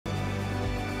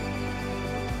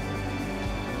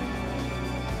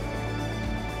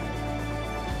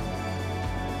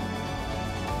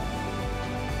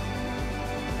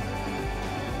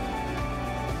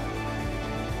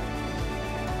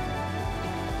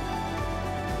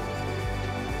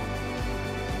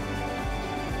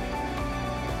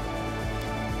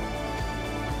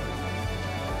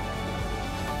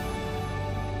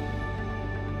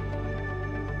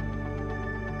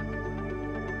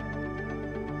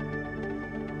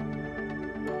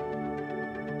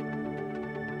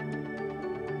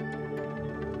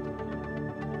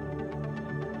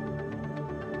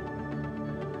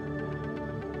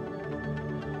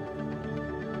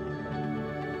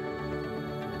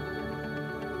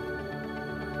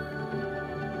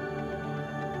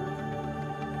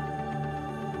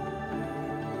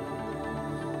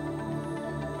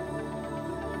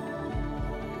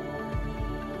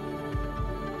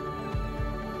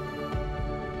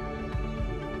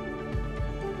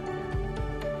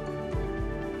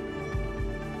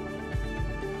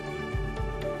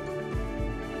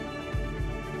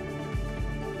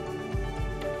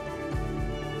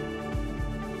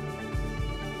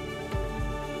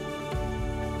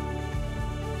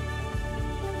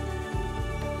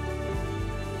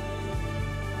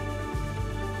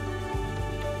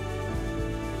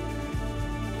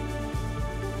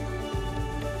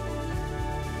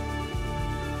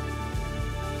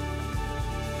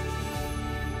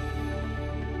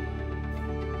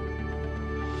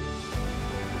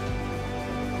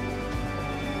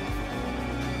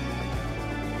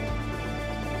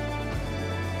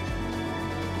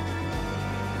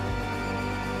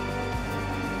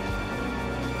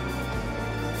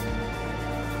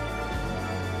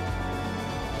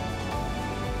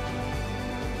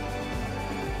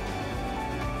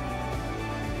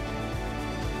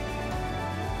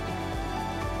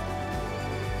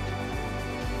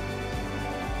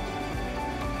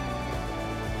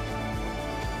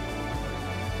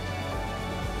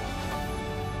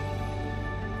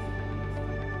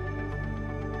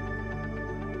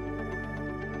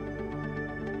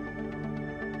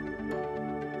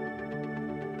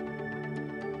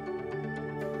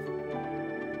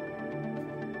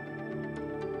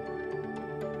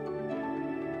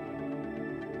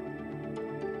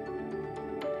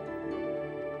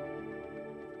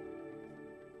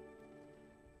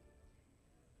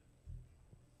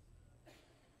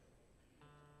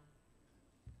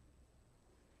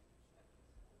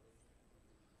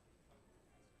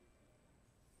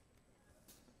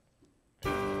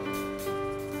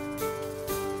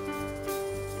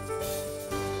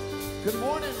Good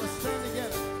morning. Let's stand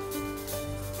together.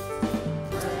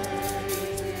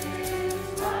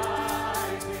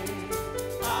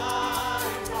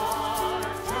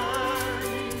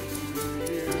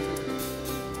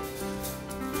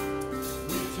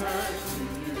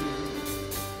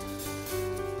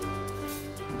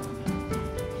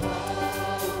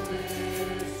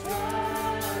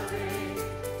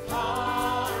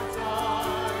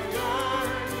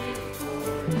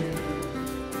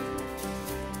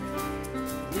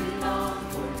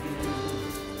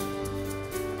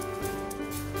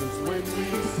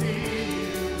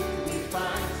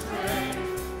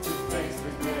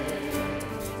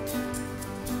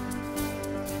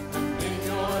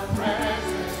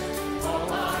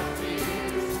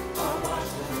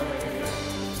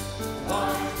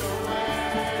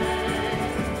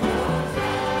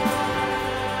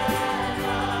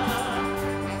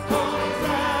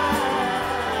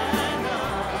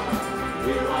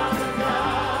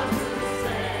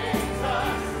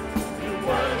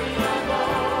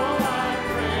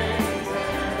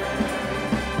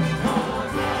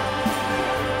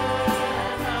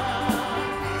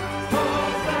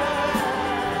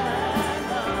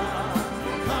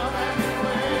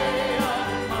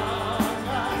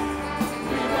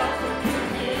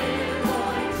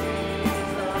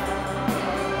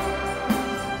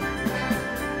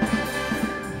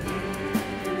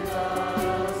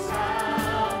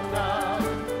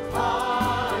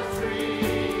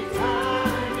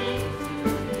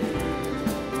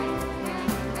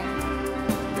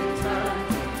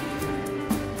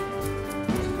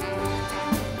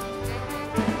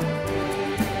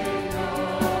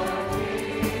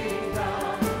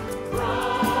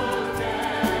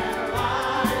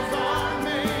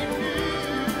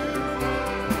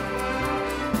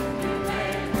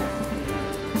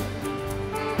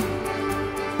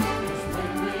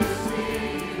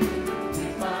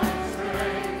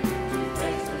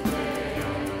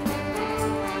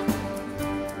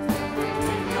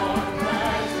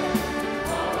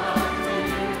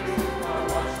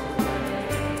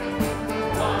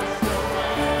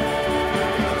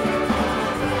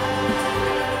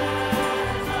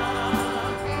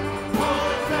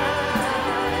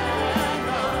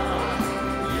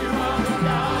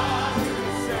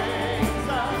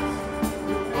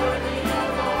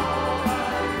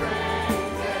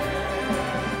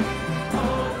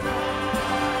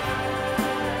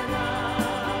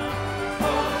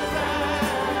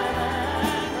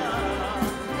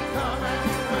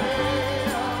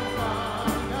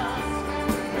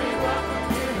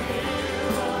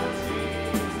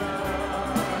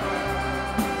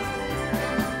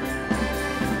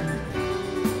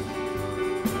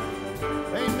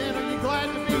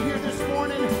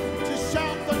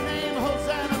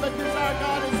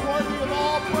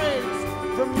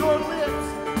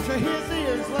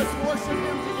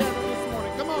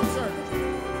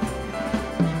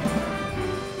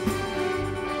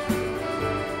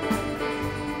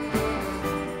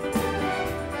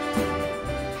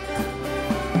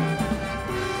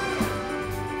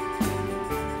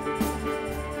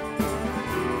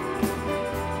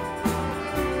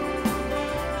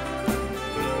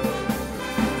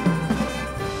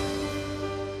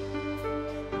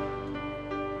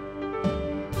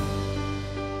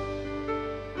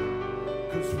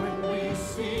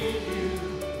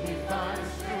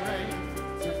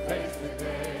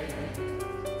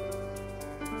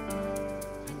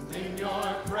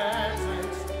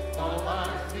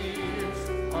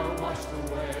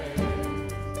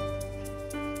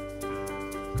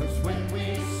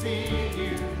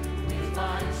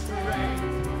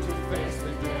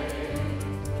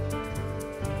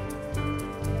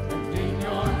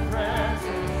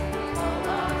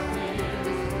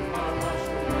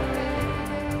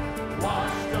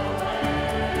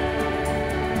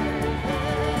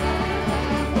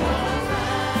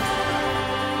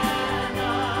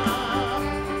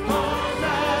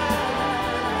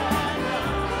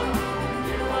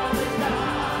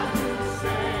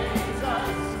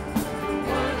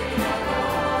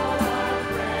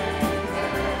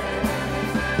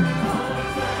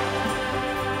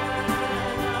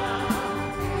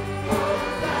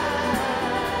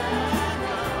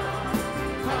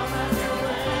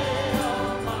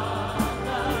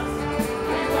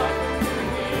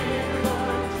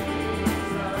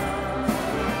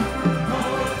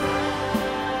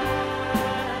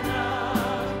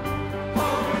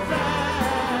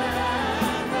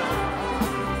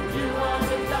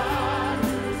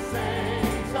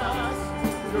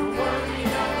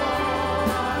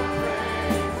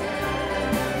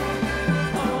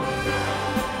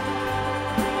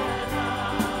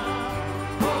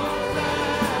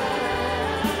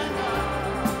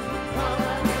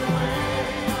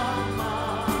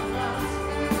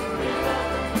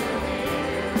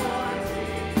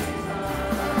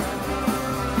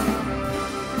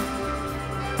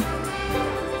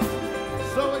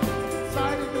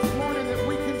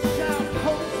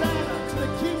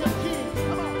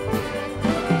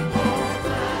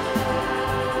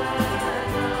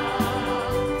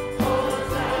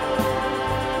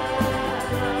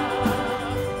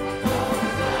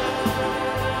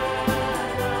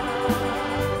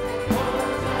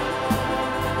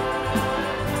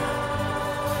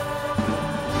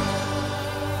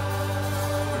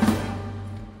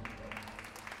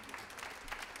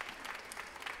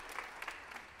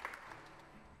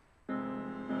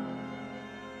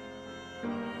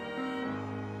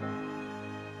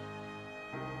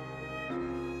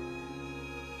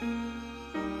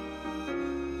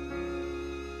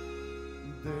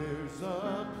 There's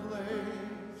a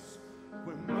place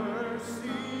where mercy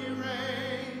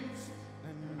reigns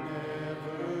and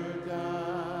never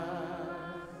dies.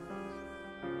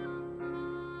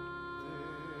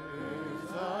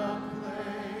 There's a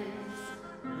place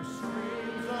where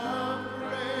streams of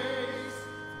grace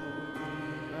flow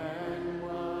deep and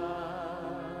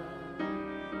wide,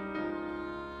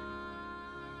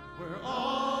 where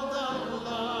all the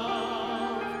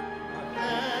love I've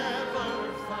ever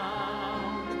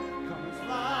found comes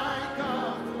like a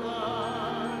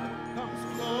flood, comes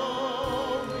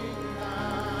flowing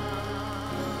down.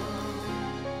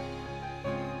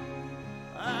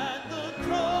 At the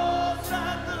cross,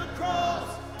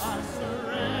 I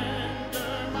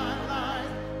surrender my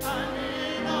life. I'm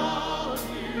in all of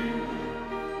you.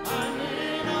 I'm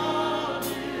in all of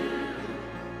you.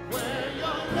 Where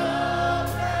your love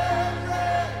ran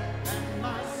red and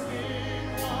my sin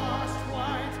washed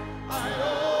white, I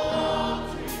owe all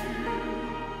to you.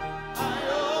 I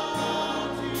owe all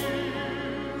to you,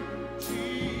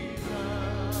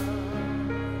 Jesus.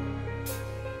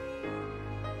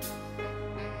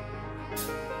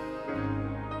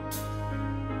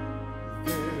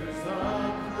 There's a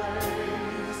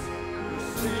place where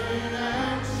sin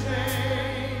and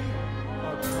shame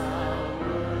are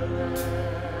powerless,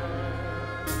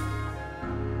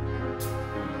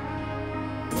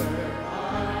 where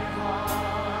my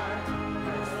heart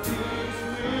has peace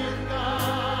with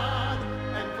God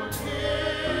and forgiveness,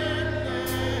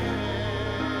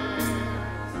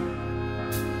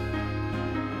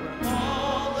 where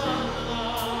all the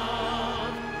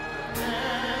love I've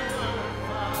ever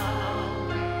found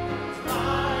comes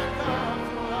like a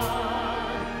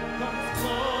flood, comes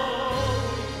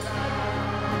flowing down.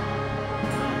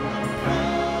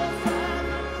 At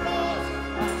the cross,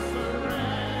 I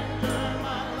surrender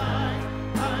my life.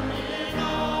 I'm in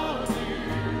all of you.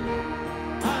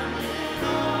 I'm in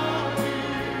all of you.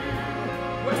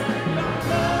 Where your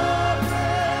love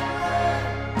ran red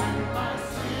and my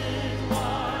sin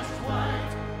washed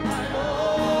white, I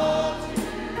owe to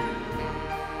you.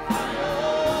 I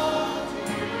owe to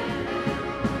you.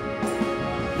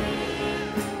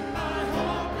 My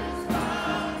hope is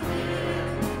found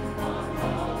here, on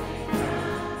holy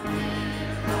ground.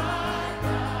 Here I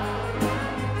bow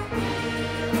down.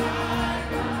 Here I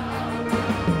bow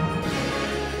down.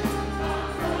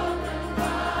 Arms open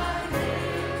wide,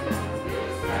 here you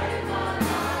save my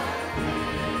life.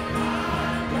 Here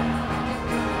I bow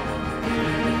down.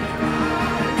 Here I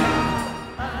bow.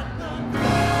 At the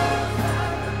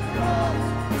cross,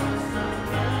 I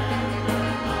surrender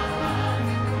my life.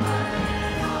 I'm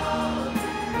in all of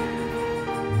you.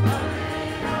 I'm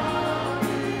in all of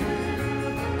you.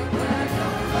 Where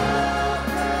your love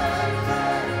ran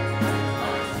red and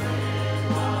my sin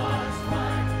washed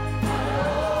white, I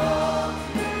owe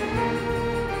to you.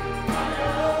 I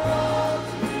owe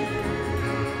to you.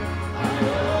 I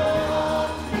owe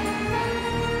to you.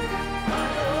 I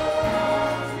owe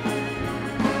to you.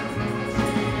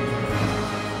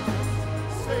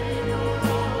 Savior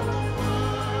of the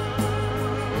world,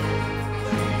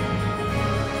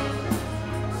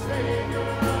 Savior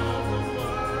of the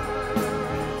world.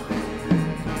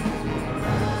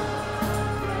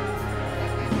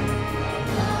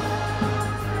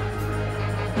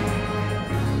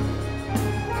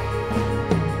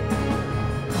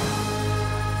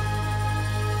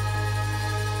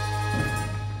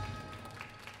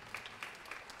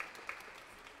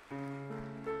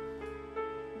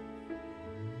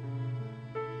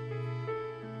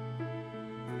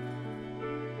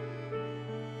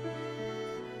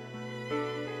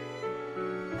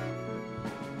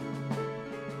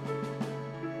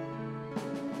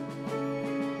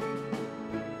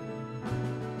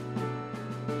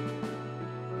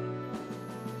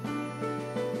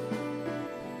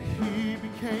 He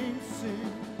became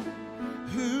sin,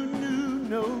 who knew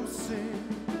no sin,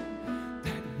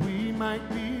 that we might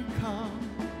become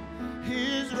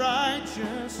his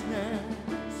righteousness.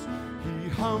 He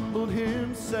humbled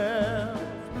himself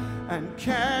and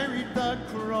carried the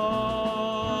cross.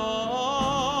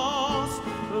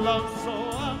 Love so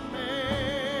amazing,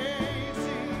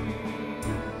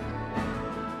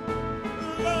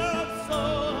 love so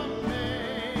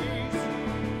amazing.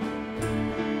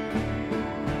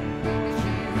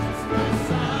 Jesus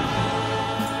Messiah,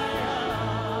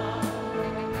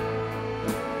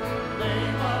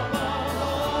 name above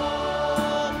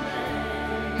all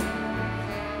names,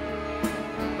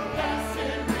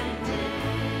 blessed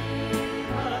Redeemer,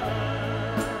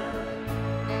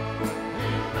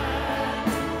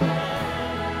 Emmanuel.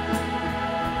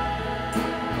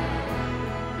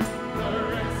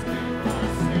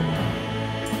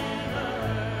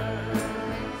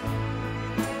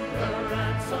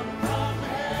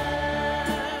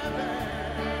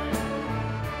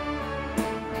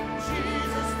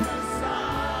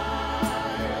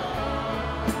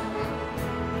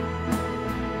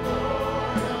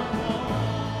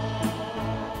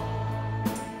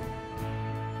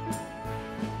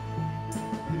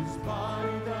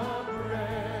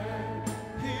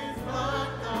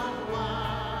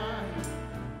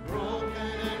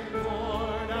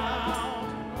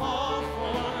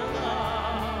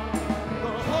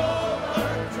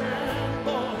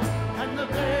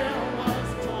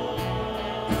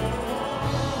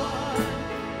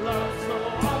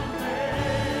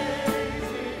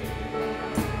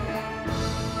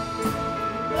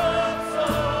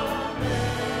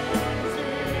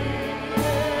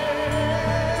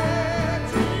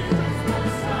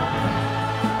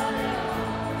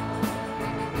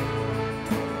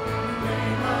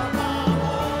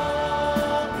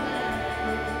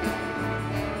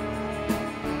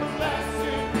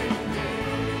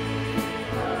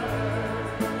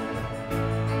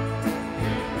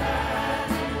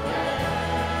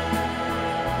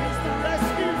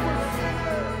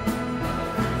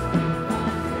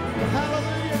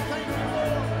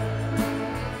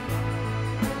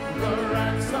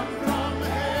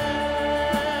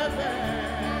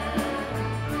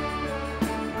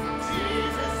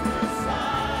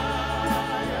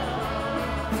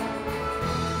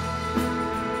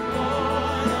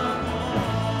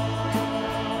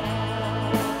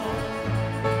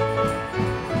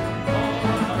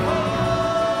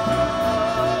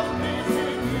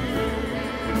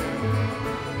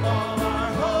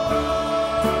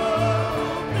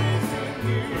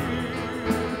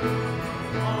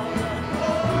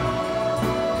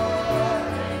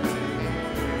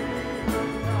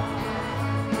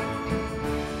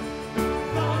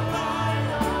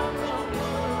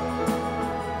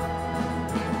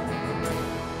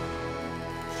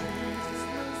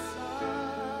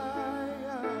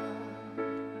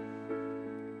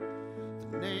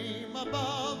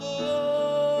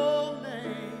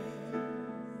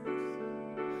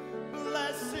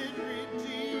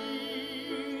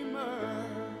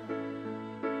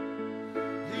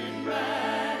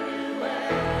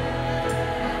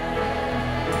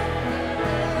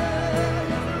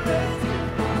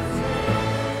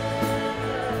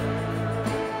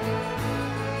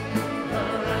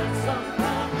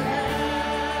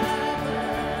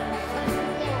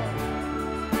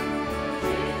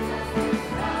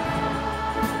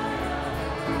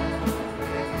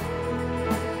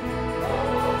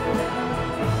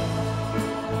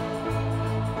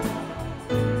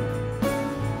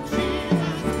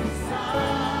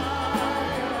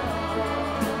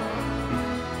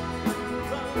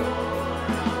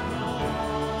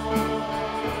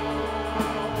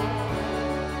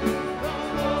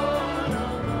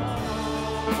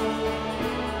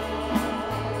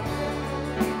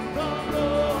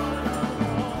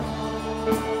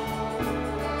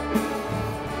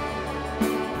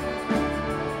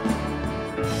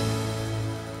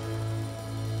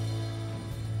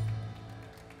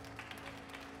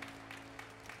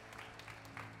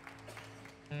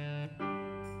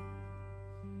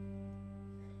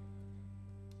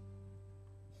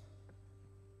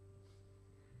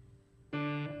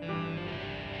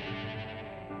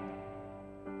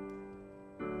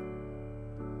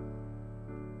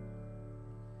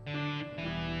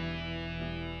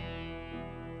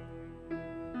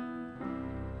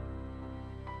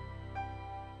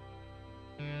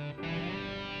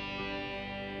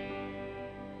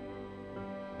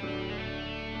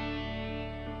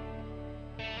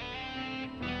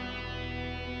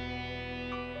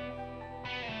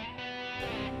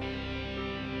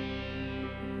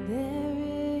 There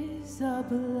is a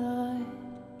blood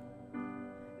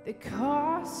that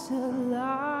cost a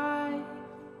life,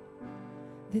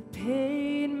 that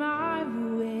paid my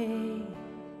way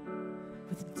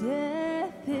with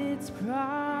death its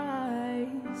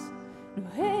price. And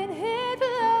when it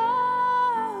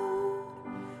flowed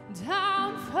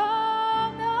down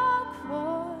from the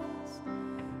cross,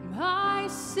 my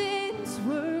sins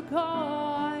were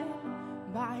gone,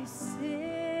 my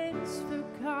sins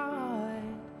forgot.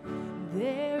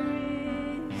 There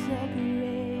is a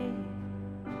grave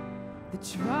that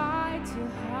tried to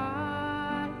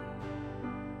hide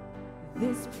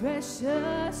this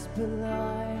precious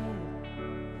blood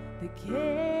that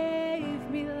gave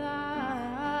me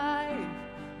life.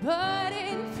 But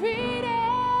in 3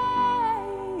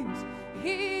 days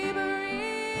he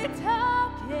breathed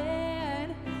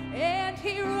again, and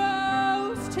he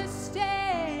rose to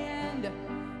stand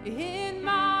in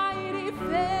my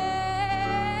defense.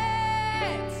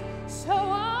 So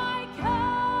I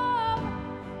come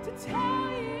to tell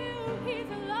you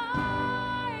he's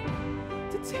alive,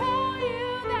 to tell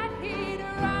you that he'd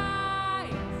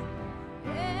rise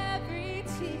every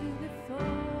tear that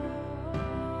falls.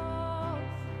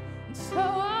 And so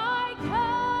I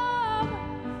come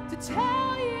to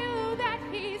tell you that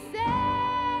he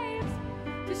saves,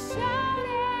 to shout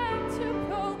and to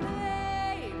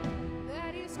proclaim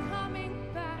that he's coming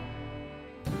back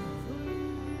for you.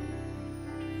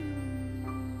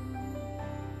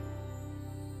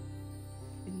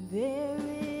 And there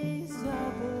is a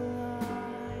blood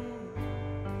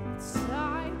that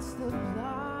sights the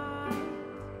blind,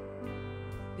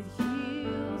 that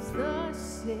heals the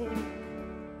sick,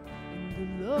 and the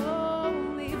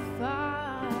lonely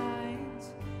finds.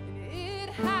 And it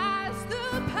has the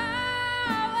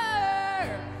power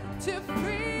to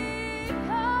free the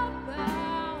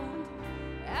bound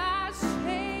as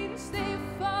chains they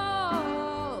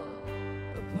fall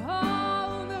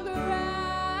upon the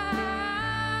ground.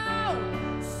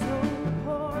 So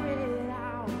pour it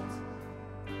out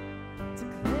to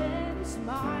cleanse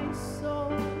my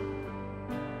soul,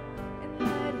 and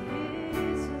let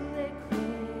his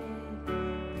liquid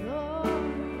go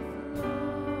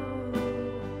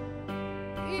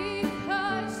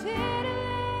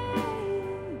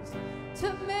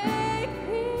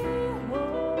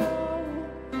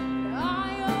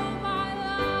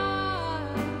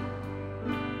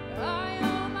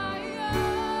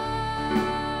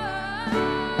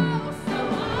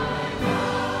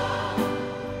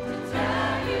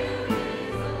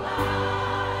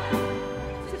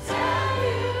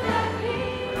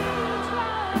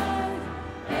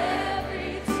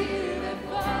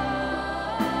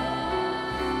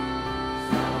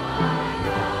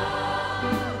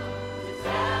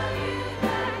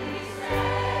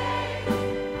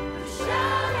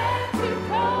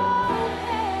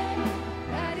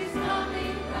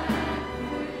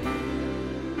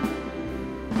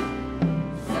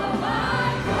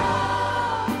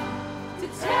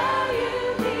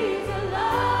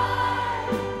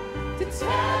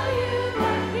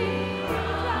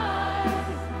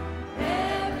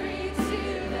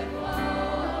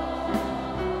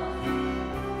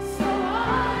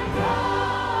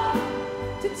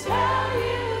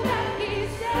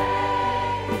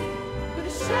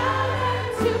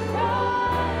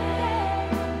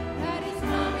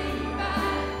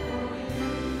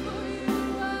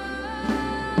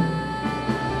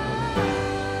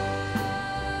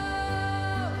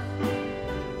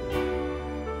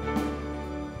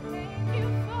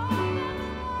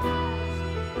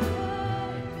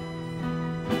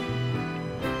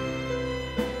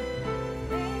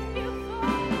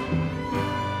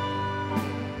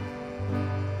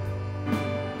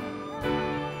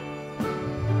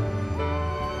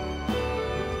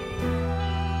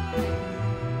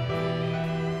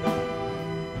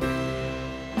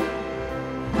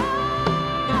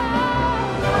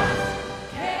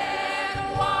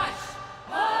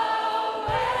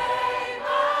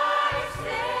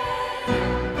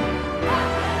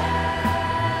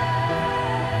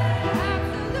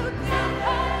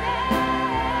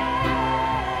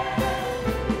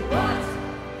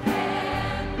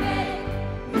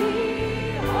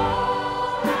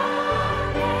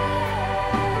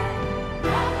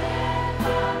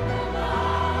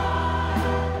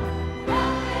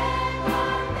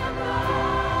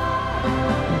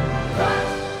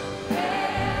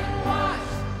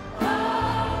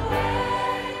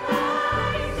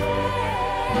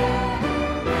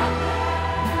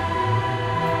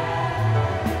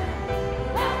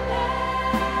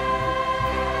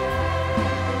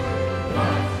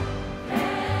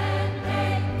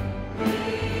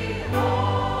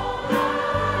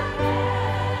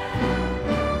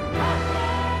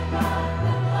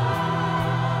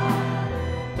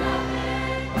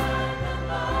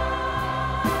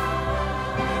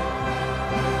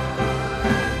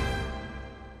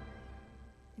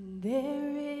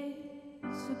There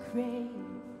is a grave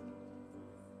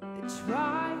that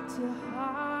tried to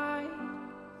hide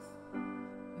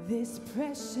this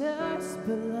precious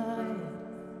blood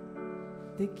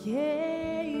that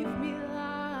gave me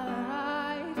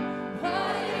life.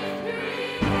 But in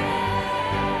 3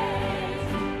 days,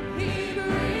 he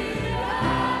breathed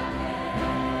again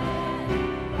and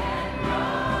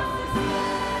rose to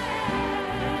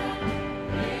stand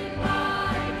in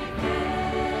my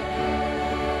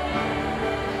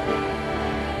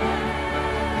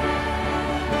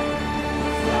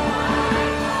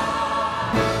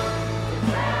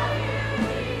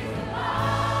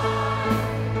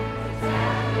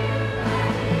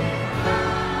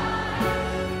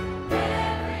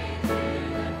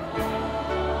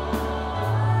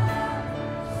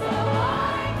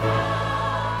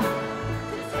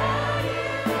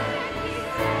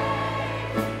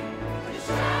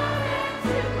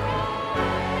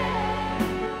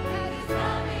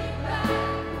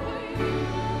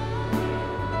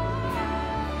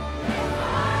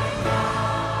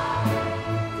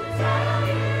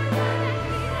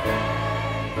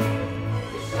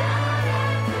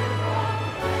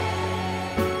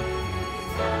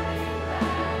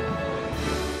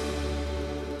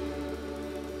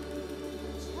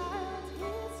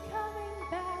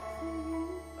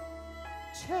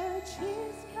church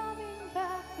is coming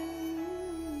back for you.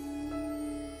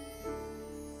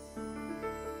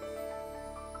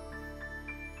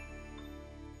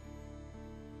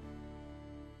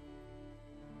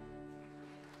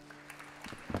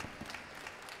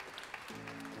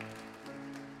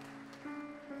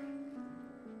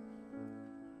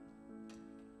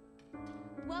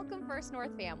 Welcome, First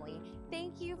North family.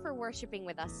 Thank you for worshiping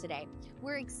with us today.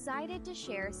 We're excited to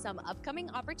share some upcoming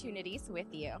opportunities with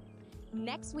you.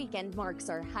 Next weekend marks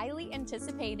our highly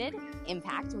anticipated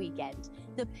Impact Weekend,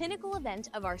 the pinnacle event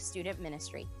of our student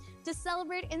ministry. To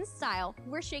celebrate in style,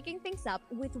 we're shaking things up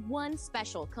with one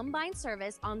special combined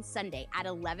service on Sunday at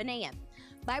 11 a.m.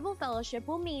 Bible Fellowship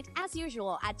will meet as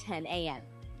usual at 10 a.m.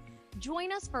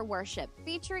 Join us for worship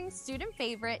featuring student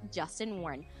favorite Justin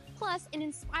Warren, plus an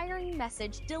inspiring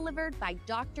message delivered by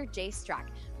Dr. Jay Strack,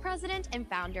 president and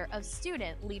founder of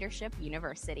Student Leadership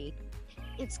University.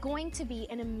 It's going to be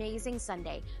an amazing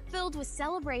Sunday, filled with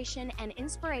celebration and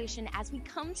inspiration as we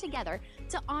come together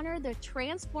to honor the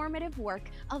transformative work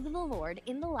of the Lord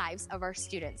in the lives of our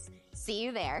students. See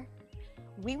you there.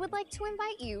 We would like to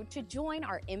invite you to join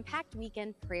our Impact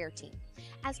Weekend prayer team.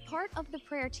 As part of the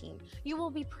prayer team, you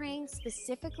will be praying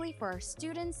specifically for our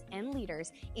students and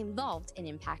leaders involved in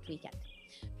Impact Weekend.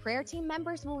 Prayer team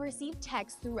members will receive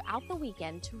texts throughout the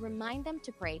weekend to remind them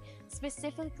to pray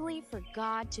specifically for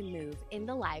God to move in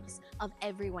the lives of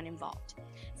everyone involved.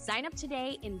 Sign up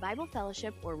today in Bible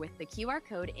Fellowship or with the QR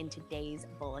code in today's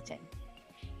bulletin.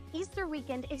 Easter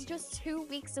weekend is just 2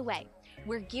 weeks away.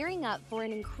 We're gearing up for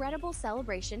an incredible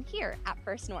celebration here at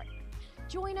First North.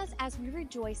 Join us as we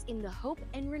rejoice in the hope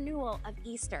and renewal of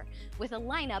Easter with a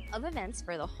lineup of events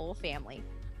for the whole family.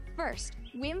 First,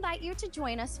 we invite you to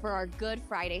join us for our Good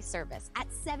Friday service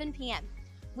at 7 p.m.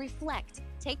 Reflect,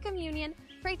 take communion,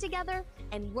 pray together,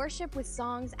 and worship with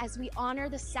songs as we honor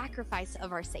the sacrifice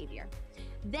of our Savior.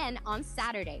 Then on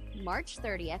Saturday, March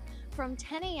 30th, from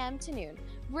 10 a.m. to noon,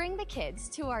 bring the kids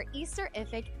to our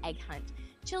Easter-ific egg hunt.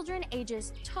 Children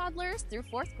ages toddlers through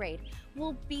 4th grade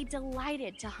will be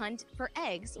delighted to hunt for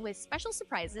eggs with special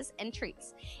surprises and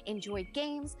treats. Enjoy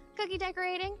games, cookie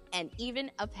decorating, and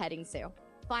even a petting zoo.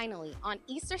 Finally, on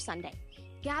Easter Sunday,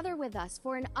 gather with us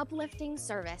for an uplifting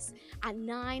service at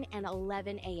 9 and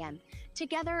 11 a.m.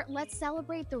 Together, let's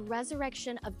celebrate the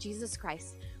resurrection of Jesus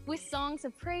Christ with songs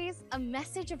of praise, a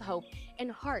message of hope,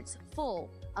 and hearts full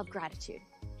of gratitude.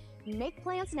 Make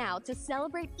plans now to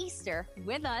celebrate Easter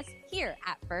with us here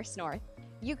at First North.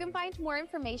 You can find more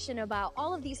information about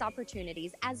all of these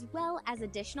opportunities as well as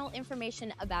additional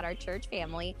information about our church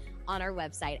family on our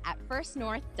website at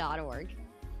firstnorth.org.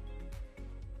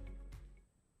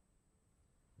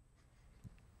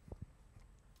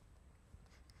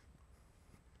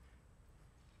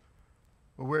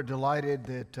 Well, we're delighted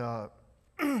that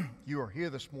you are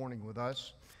here this morning with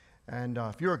us. And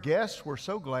if you're a guest, we're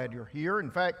so glad you're here.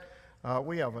 In fact,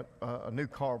 we have a new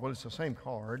card. Well, it's the same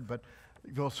card, but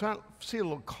you'll see a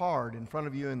little card in front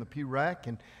of you in the pew rack,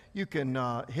 and you can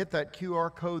hit that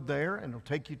QR code there, and it'll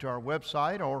take you to our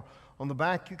website. Or on the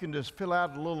back, you can just fill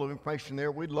out a little information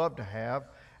there. We'd love to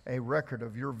have a record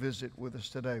of your visit with us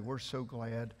today. We're so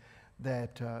glad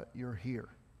that you're here.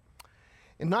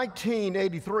 In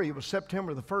 1983, it was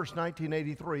September the 1st,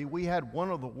 1983, we had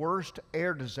one of the worst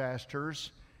air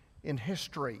disasters in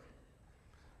history.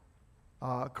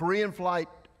 Korean Flight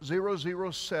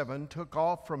 007 took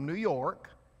off from New York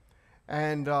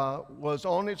and was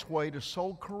on its way to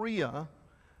Seoul, Korea,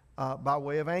 by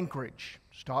way of Anchorage.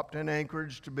 Stopped in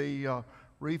Anchorage to be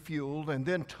refueled, and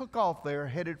then took off there,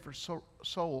 headed for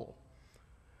Seoul.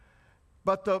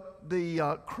 But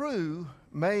the crew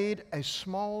made a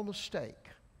small mistake.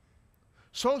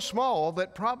 So small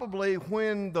that probably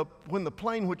when the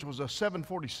plane, which was a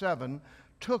 747,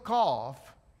 took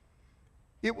off,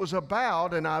 it was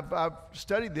about, and I've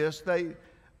studied this,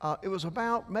 it was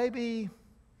about maybe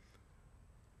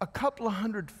a couple of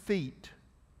 100 feet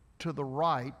to the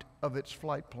right of its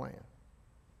flight plan.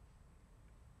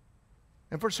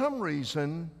 And for some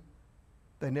reason,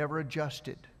 they never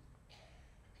adjusted.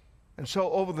 And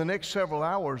so over the next several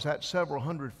hours, that several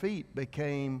hundred feet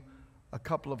became a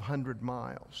couple of 100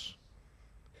 miles.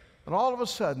 And all of a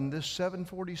sudden, this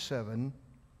 747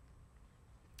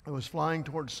 that was flying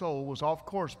towards Seoul was off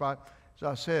course by, as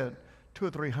I said, 200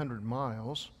 or 300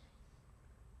 miles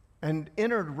and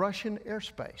entered Russian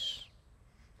airspace.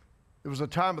 It was a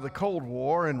time of the Cold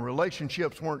War, and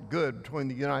relationships weren't good between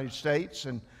the United States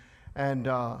and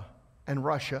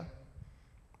Russia.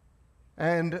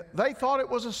 And they thought it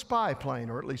was a spy plane,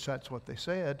 or at least that's what they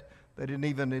said. They didn't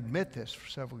even admit this for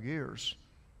several years.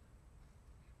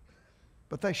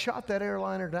 But they shot that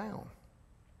airliner down.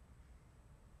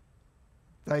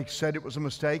 They said it was a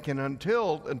mistake, and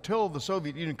until the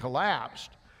Soviet Union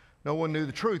collapsed, no one knew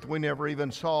the truth. We never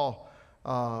even saw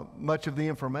much of the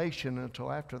information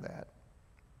until after that.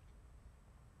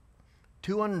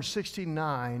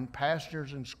 269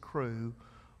 passengers and crew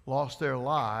lost their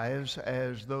lives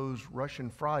as those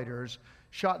Russian fighters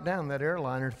shot down that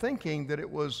airliner, thinking that it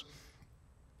was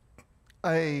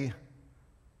a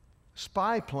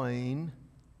spy plane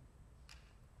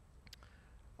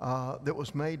that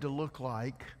was made to look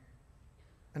like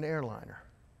an airliner.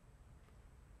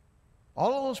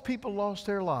 All of those people lost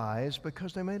their lives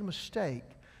because they made a mistake,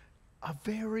 a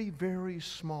very, very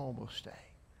small mistake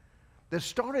that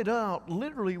started out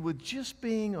literally with just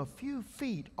being a few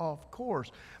feet off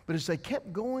course. But as they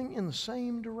kept going in the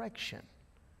same direction,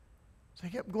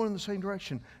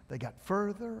 they got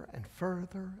further and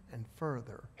further and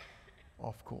further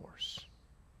off course.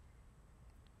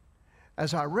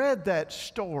 As I read that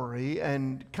story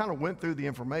and kind of went through the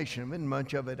information, and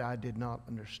much of it I did not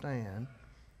understand,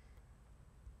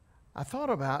 I thought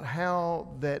about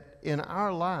how that in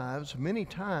our lives, many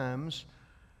times,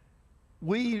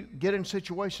 we get in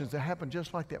situations that happen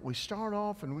just like that. We start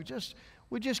off and we just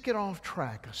get off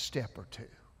track a step or two.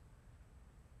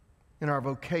 In our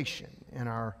vocation, in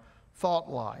our thought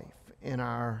life, in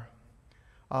our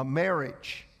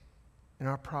marriage, in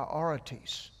our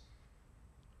priorities,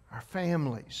 our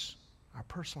families, our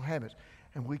personal habits.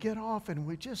 And we get off and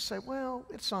we just say, well,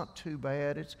 it's not too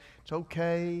bad. It's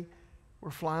okay. We're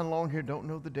flying along here, don't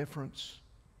know the difference.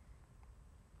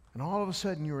 And all of a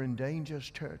sudden you're in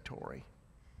dangerous territory.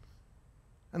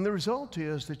 And the result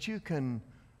is that you can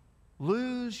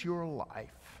lose your life.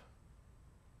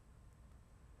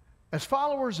 As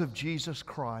followers of Jesus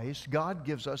Christ, God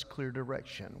gives us clear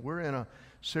direction. We're in a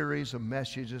series of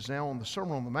messages now on the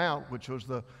Sermon on the Mount, which was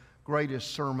the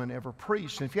greatest sermon ever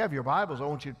preached. And if you have your Bibles, I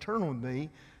want you to turn with me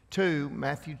to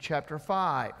Matthew chapter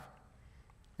 5.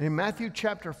 And in Matthew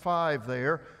chapter 5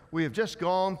 there, we have just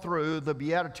gone through the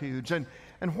Beatitudes. And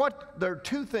there are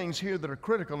two things here that are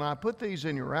critical, and I put these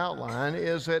in your outline,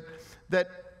 is that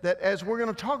as we're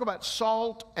going to talk about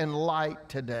salt and light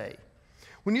today.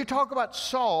 When you talk about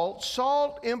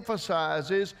salt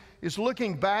emphasizes, is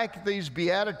looking back at these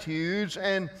Beatitudes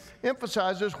and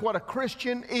emphasizes what a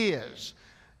Christian is.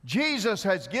 Jesus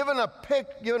has given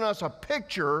us a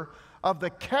picture of the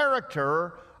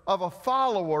character of a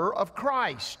follower of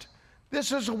Christ.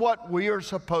 This is what we are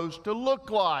supposed to look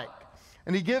like.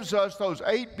 And he gives us those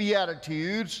 8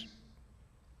 Beatitudes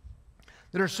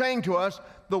that are saying to us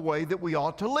the way that we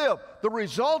ought to live. The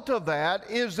result of that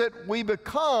is that we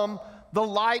become the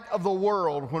light of the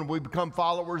world when we become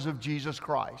followers of Jesus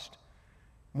Christ.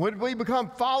 When we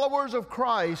become followers of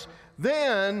Christ,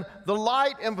 then the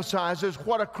light emphasizes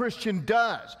what a Christian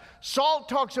does. Salt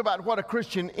talks about what a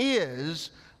Christian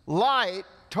is. Light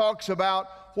talks about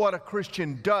what a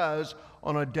Christian does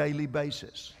on a daily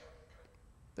basis.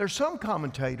 There are some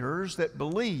commentators that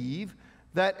believe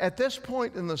that at this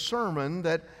point in the sermon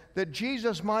that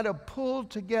Jesus might have pulled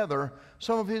together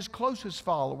some of his closest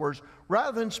followers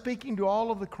rather than speaking to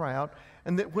all of the crowd,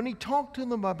 and that when he talked to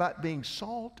them about being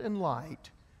salt and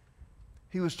light,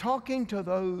 he was talking to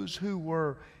those who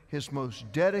were his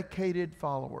most dedicated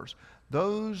followers,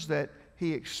 those that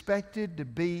he expected to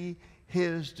be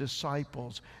his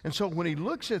disciples. And so when he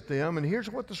looks at them, and here's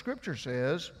what the scripture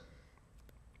says,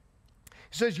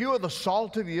 He says, you are the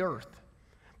salt of the earth.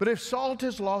 But if salt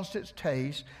has lost its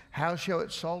taste, how shall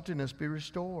its saltiness be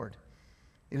restored?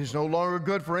 It is no longer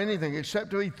good for anything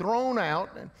except to be thrown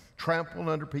out and trampled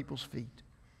under people's feet.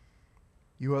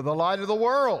 You are the light of the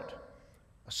world.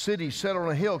 A city set on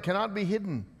a hill cannot be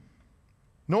hidden.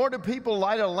 Nor do people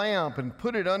light a lamp and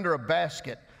put it under a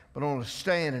basket, but on a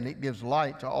stand, and it gives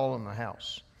light to all in the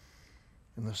house.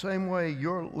 In the same way,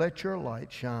 let your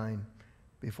light shine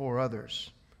before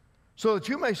others, so that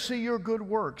you may see your good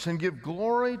works and give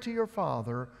glory to your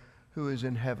Father who is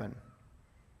in heaven.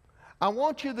 I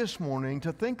want you this morning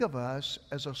to think of us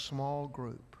as a small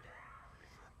group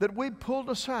that we've pulled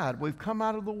aside. We've come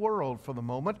out of the world for the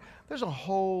moment. There's a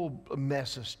whole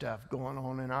mess of stuff going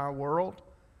on in our world.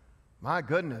 My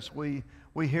goodness, we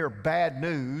hear bad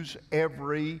news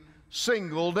every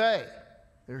single day.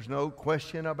 There's no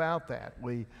question about that.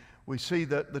 We see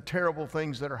the terrible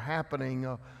things that are happening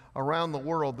around the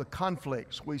world, the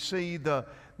conflicts. We see the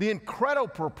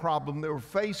incredible problem that we're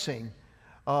facing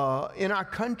in our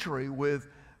country with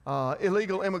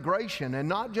illegal immigration, and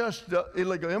not just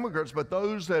illegal immigrants, but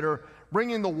those that are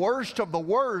bringing the worst of the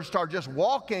worst are just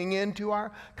walking into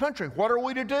our country. What are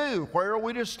we to do? Where are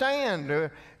we to stand?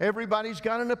 Everybody's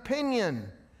got an opinion.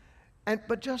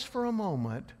 But just for a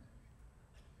moment,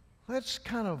 let's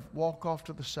kind of walk off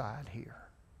to the side here.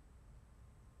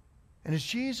 And as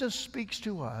Jesus speaks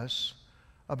to us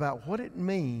about what it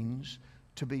means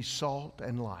to be salt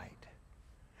and light,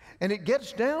 and it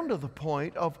gets down to the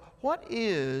point of what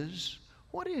is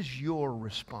your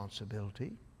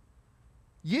responsibility?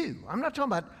 You. I'm not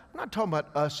talking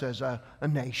about us as a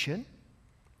nation,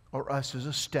 or us as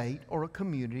a state, or a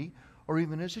community, or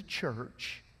even as a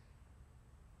church.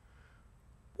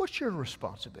 What's your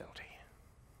responsibility?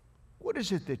 What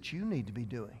is it that you need to be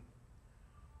doing?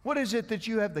 What is it that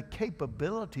you have the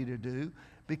capability to do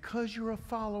because you're a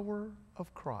follower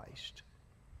of Christ?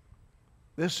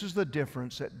 This is the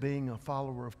difference that being a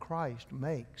follower of Christ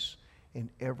makes in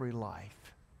every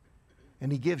life.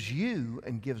 And He gives you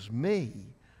and gives me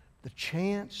the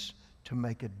chance to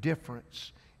make a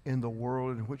difference in the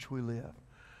world in which we live.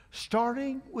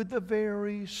 Starting with the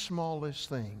very smallest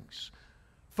things,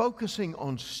 focusing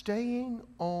on staying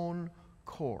on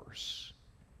course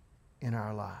in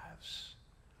our lives,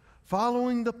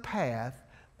 following the path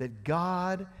that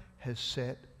God has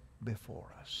set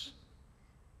before us.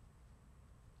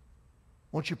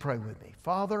 Won't you pray with me?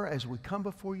 Father, as we come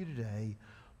before you today,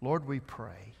 Lord, we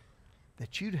pray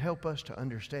that you'd help us to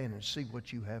understand and see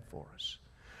what you have for us.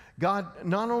 God,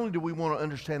 not only do we want to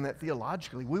understand that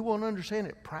theologically, we want to understand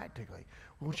it practically.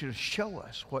 We want you to show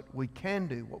us what we can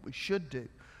do, what we should do.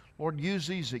 Lord, use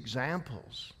these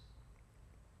examples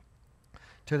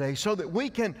today so that we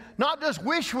can not just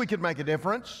wish we could make a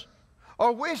difference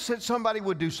or wish that somebody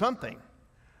would do something,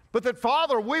 but that,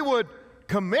 Father, we would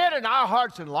commit in our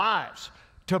hearts and lives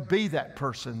to be that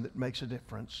person that makes a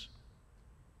difference.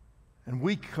 And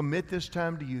we commit this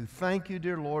time to you. Thank you,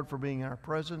 dear Lord, for being in our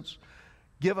presence.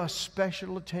 Give us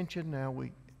special attention now,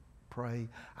 we pray.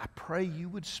 I pray you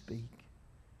would speak.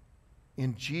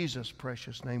 In Jesus'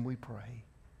 precious name we pray.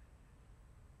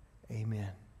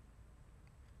 Amen.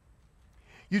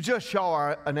 You just saw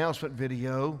our announcement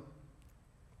video,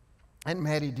 and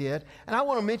Maddie did. And I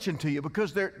want to mention to you,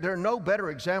 because there are no better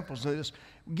examples of this.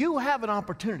 You have an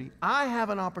opportunity. I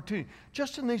have an opportunity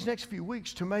just in these next few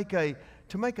weeks to make a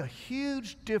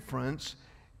huge difference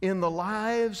in the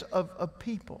lives of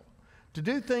people, to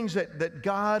do things that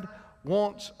God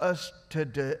wants us to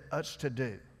do,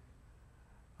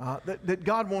 that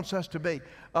God wants us to be.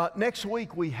 Next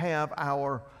week we have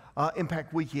our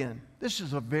Impact Weekend. This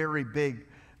is a very big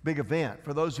event.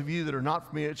 For those of you that are not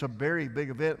familiar, it's a very big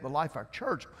event in the life of our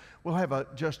church. We'll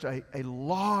have just a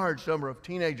large number of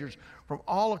teenagers from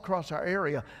all across our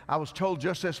area. I was told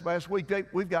just this last week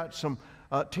we've got some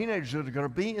teenagers that are going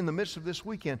to be in the midst of this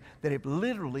weekend that have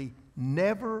literally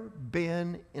never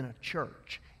been in a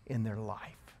church in their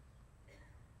life,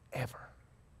 ever.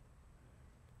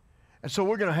 And so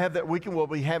we're going to have that weekend. We'll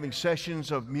be having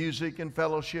sessions of music and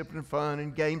fellowship and fun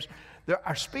and games.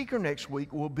 Our speaker next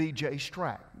week will be Jay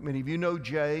Strack. Many of you know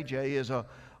Jay. Jay is a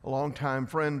longtime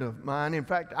friend of mine. In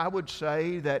fact, I would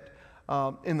say that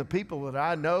in the people that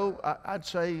I know, I'd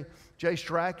say Jay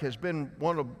Strack has been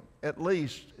one of, at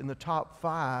least in the top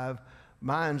 5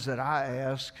 minds that I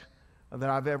ask that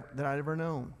I've ever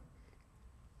known.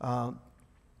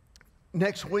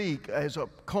 Next week, as a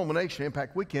culmination of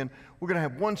Impact Weekend, we're going to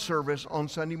have one service on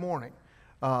Sunday morning.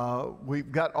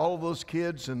 We've got all of those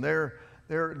kids, and they're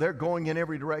they're going in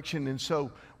every direction. And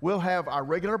so we'll have our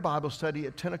regular Bible study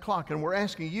at 10 o'clock. And we're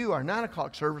asking you, our 9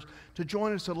 o'clock service, to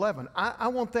join us at 11. I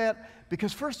want that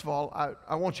because, first of all,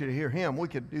 I want you to hear him. We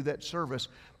could do that service.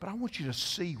 But I want you to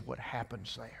see what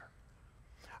happens there.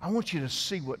 I want you to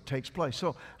see what takes place.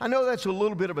 So I know that's a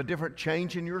little bit of a different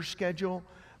change in your schedule.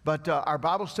 But our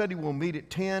Bible study will meet at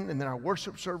 10. And then our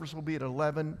worship service will be at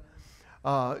 11.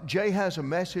 Jay has a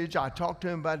message. I talked to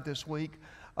him about it this week.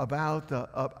 About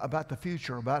the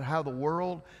future, about how the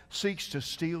world seeks to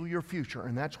steal your future.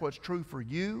 And that's what's true for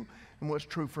you and what's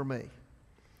true for me.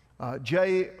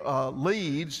 Jay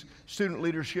leads Student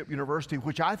Leadership University,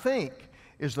 which I think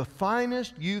is the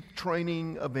finest youth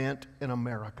training event in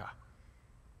America.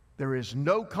 There is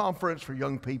no conference for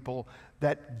young people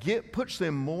that puts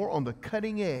them more on the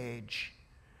cutting edge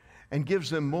and gives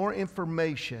them more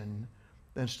information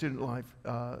than Student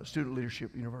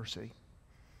Leadership University.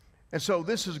 And so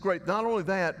this is great. Not only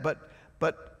that,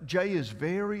 but Jay is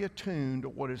very attuned to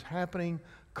what is happening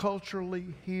culturally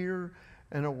here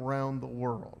and around the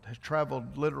world. Has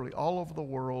traveled literally all over the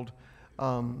world,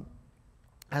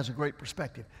 has a great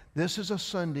perspective. This is a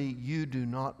Sunday you do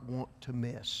not want to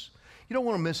miss. You don't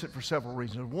want to miss it for several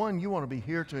reasons. One, you want to be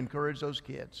here to encourage those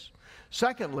kids.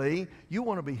 Secondly, you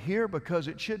want to be here because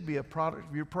it should be a product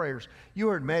of your prayers. You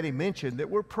heard Maddie mention that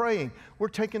we're praying. We're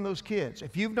taking those kids.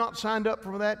 If you've not signed up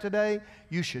for that today,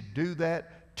 you should do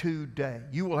that today.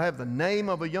 You will have the name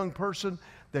of a young person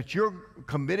that you're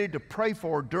committed to pray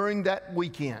for during that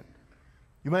weekend.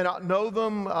 You may not know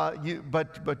them,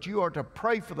 but you are to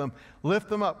pray for them, lift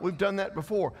them up. We've done that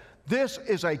before. This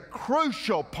is a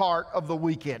crucial part of the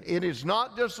weekend. It is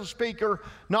not just the speaker,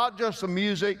 not just the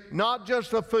music, not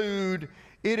just the food.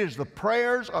 It is the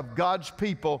prayers of God's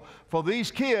people for these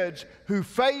kids who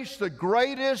face the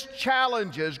greatest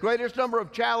challenges, greatest number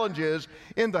of challenges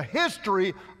in the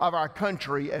history of our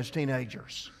country as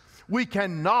teenagers. We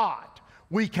cannot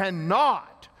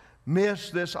miss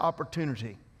this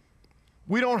opportunity.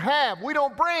 We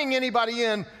don't bring anybody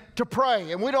in to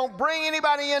pray, and we don't bring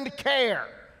anybody in to care.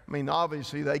 I mean,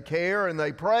 obviously they care and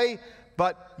they pray,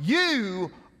 but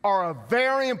you are a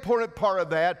very important part of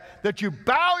that you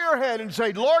bow your head and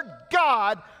say, Lord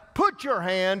God, put your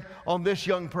hand on this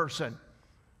young person.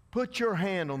 Put your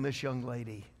hand on this young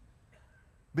lady.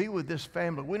 Be with this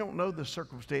family. We don't know the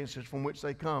circumstances from which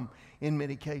they come in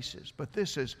many cases, but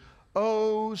this is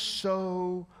oh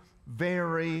so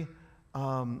very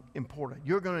important.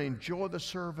 You're going to enjoy the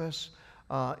service.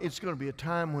 It's going to be a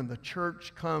time when the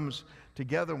church comes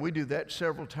together. We do that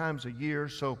several times a year.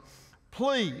 So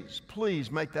please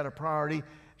make that a priority.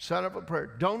 Sign up for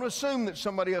prayer. Don't assume that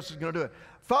somebody else is going to do it.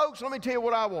 Folks, let me tell you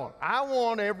what I want. I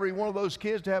want every one of those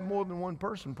kids to have more than one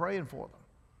person praying for them.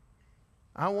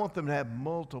 I want them to have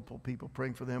multiple people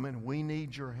praying for them, and we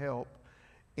need your help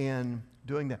in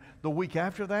doing that. The week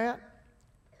after that,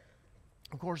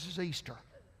 of course, is Easter.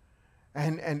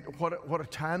 And what a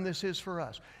time this is for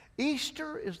us.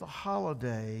 Easter is the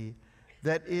holiday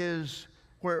that is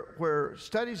where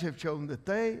studies have shown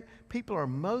that people are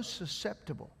most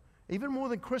susceptible, even more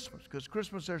than Christmas, because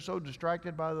Christmas they're so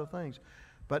distracted by other things.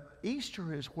 But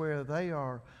Easter is where they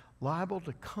are liable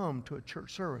to come to a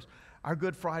church service. Our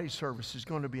Good Friday service is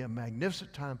going to be a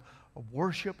magnificent time of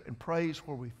worship and praise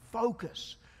where we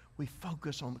focus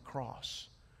on the cross.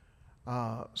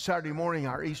 Saturday morning,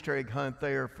 our Easter egg hunt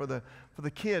there for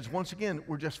the kids. Once again,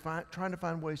 we're just trying to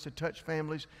find ways to touch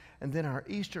families. And then our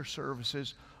Easter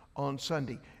services on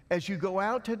Sunday. As you go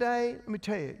out today, let me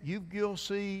tell you, you'll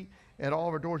see at all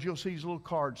of our doors, you'll see these little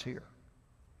cards here.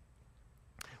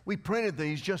 We printed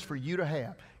these just for you to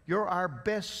have. You're our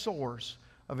best source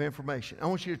of information. I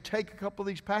want you to take a couple of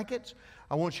these packets.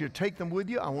 I want you to take them with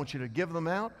you. I want you to give them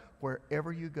out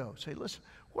wherever you go. Say, listen,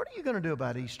 what are you going to do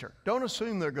about Easter? Don't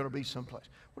assume they're going to be someplace.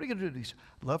 What are you going to do at Easter?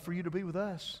 I'd love for you to be with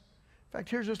us. In fact,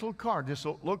 here's this little card. This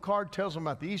little card tells them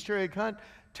about the Easter egg hunt,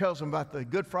 tells them about the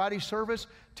Good Friday service,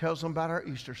 tells them about our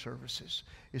Easter services.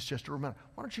 It's just a reminder.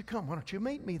 Why don't you come? Why don't you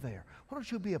meet me there? Why don't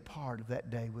you be a part of that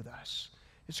day with us?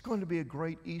 It's going to be a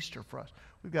great Easter for us.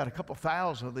 We've got a couple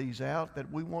thousand of these out that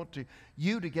we want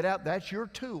you to get out. That's your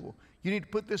tool. You need to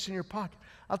put this in your pocket.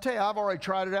 I'll tell you, I've already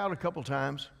tried it out a couple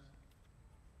times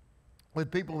with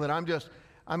people that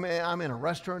I'm in a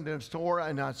restaurant, in a store,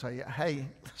 and I'd say, hey,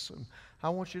 listen, I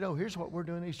want you to know, here's what we're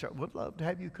doing Easter. We'd love to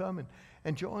have you come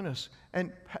and join us.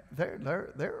 And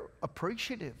they're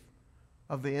appreciative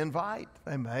of the invite.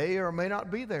 They may or may not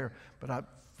be there, but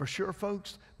for sure,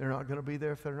 folks, they're not going to be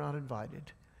there if they're not invited.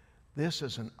 This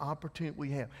is an opportunity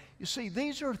we have. You see,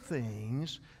 these are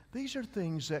things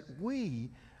that we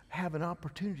have an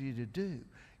opportunity to do.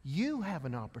 You have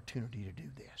an opportunity to do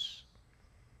this.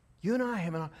 You and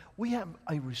I we have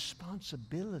a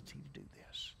responsibility to do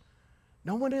this.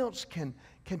 No one else can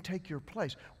take your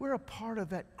place. We're a part of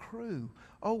that crew.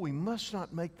 Oh, we must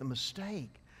not make the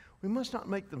mistake. We must not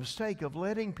make the mistake of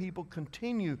letting people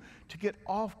continue to get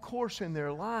off course in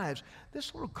their lives.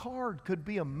 This little card could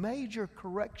be a major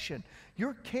correction.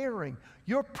 Your caring,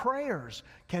 your prayers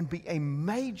can be a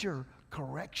major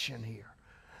correction here.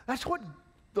 That's what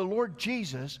the Lord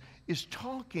Jesus is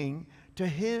talking to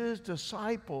his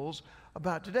disciples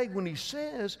about today when he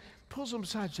says, pulls them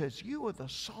aside and says, you are the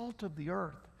salt of the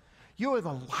earth. You are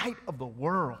the light of the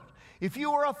world. If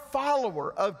you are a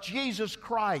follower of Jesus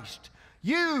Christ,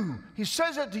 he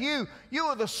says it to you, you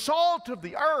are the salt of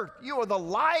the earth. You are the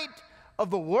light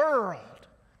of the world.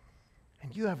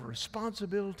 And you have a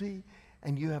responsibility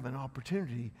and you have an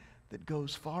opportunity that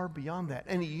goes far beyond that.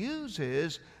 And he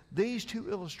uses these two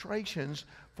illustrations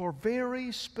for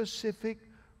very specific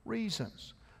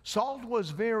reasons. Salt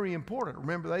was very important.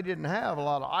 Remember, they didn't have a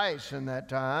lot of ice in that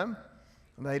time.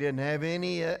 They didn't have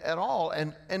any at all.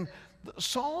 And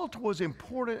salt was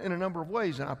important in a number of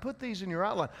ways, and I put these in your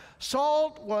outline.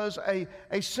 Salt was a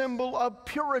symbol of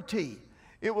purity.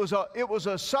 It was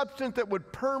a substance that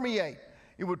would permeate.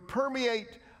 It would permeate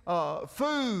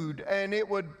food, and it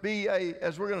would be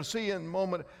as we're going to see in a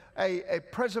moment, a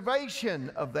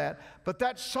preservation of that. But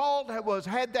that salt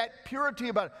had that purity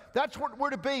about it. That's what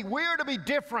we're to be. We're to be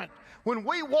different. When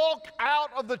we walk out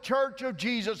of the church of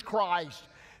Jesus Christ,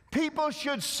 people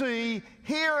should see,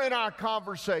 hear in our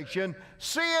conversation,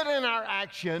 see it in our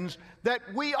actions, that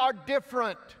we are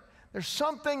different. There's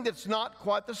something that's not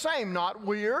quite the same, not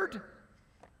weird,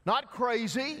 not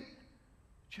crazy,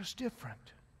 just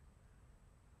different.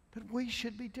 But we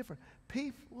should be different.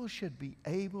 People should be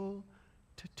able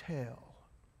to tell.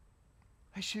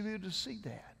 They should be able to see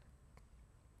that.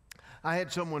 I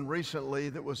had someone recently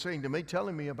that was saying to me,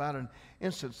 telling me about an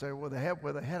instance there where they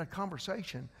had a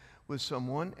conversation with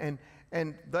someone, and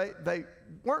they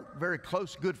weren't very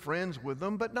close, good friends with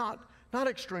them, but not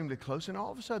extremely close. And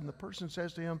all of a sudden, the person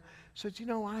says to him, you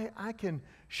know, I can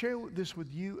share this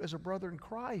with you as a brother in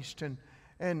Christ.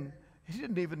 And he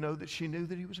didn't even know that she knew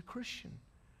that he was a Christian.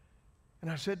 And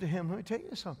I said to him, let me tell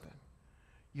you something.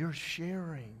 You're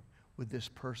sharing with this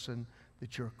person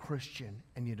that you're a Christian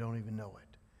and you don't even know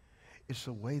it. It's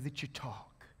the way that you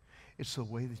talk. It's the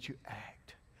way that you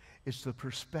act. It's the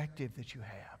perspective that you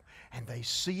have. And they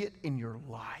see it in your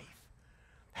life.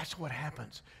 That's what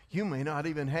happens. You may not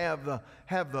even have the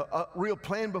real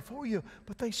plan before you,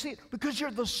 but they see it because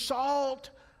you're the salt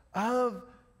of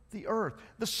the earth.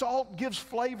 The salt gives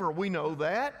flavor. We know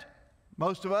that.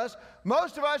 Most of us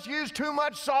use too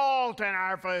much salt in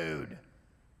our food.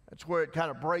 That's where it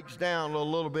kind of breaks down a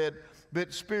little bit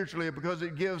spiritually, because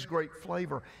it gives great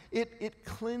flavor. It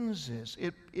cleanses.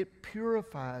 It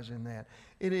purifies in that.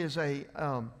 It is a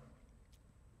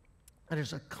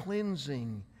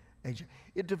cleansing agent.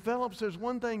 It develops. There's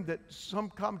one thing that some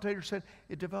commentators said.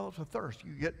 It develops a thirst.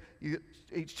 You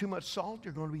eat too much salt,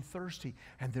 you're going to be thirsty,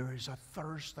 and there is a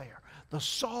thirst there. The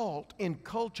salt in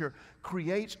culture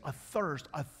creates a thirst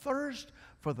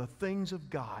for the things of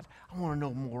God. I want to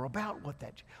know more about what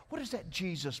does that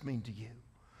Jesus mean to you?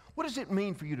 What does it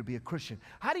mean for you to be a Christian?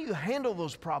 How do you handle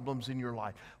those problems in your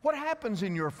life? What happens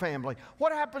in your family?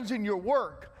 What happens in your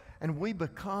work? And we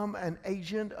become an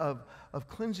agent of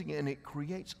cleansing, and it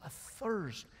creates a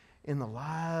thirst in the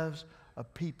lives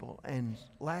of people. And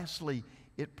lastly,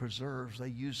 it preserves. They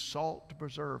use salt to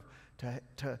preserve,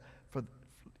 for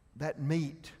that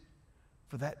meat,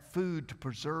 for that food, to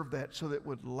preserve that so that it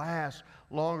would last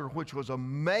longer, which was a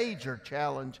major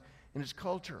challenge in its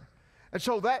culture. And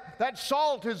so that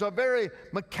salt is a very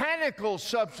mechanical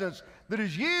substance that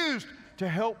is used to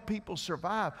help people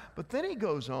survive. But then he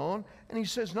goes on and he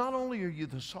says, not only are you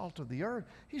the salt of the earth,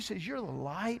 he says, you're the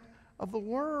light of the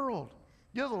world.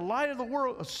 You're the light of the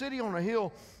world. A city on a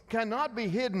hill cannot be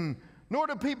hidden, nor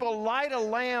do people light a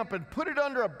lamp and put it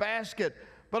under a basket,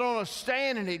 but on a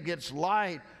stand, and it gets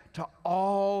light to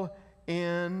all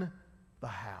in the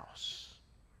house.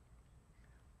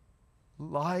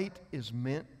 Light is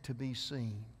meant to be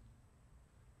seen.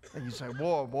 And you say,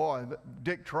 boy,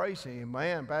 Dick Tracy,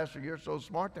 man, Pastor, you're so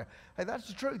smart there. Hey, that's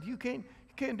the truth. You can't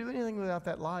do anything without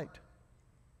that light.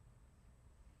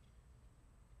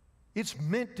 It's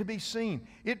meant to be seen.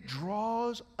 It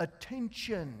draws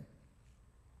attention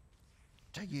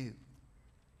to you.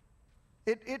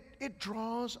 It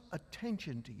draws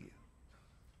attention to you.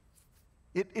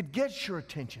 It gets your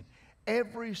attention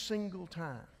every single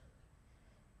time.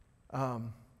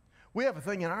 We have a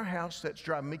thing in our house that's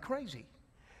driving me crazy.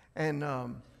 And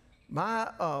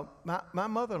my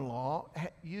mother-in-law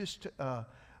used to,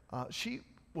 she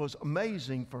was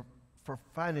amazing for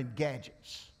finding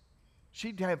gadgets.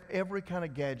 She'd have every kind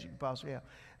of gadget you possibly have.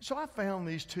 So I found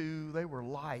these two. They were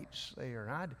lights there,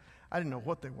 and I didn't know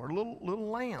what they were. Little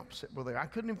lamps that were there. I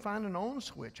couldn't even find an on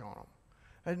switch on them.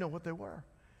 I didn't know what they were.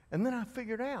 And then I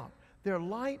figured out they're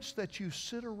lights that you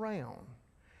sit around,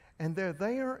 and they're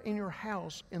there in your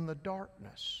house in the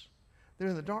darkness. They're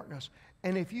in the darkness.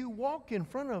 And if you walk in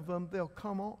front of them, they'll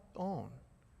come on.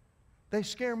 They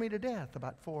scare me to death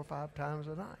about 4 or 5 times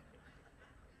a night.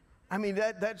 I mean,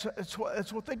 that's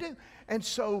what they do. And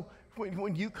so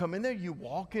when you come in there, you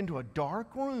walk into a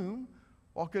dark room.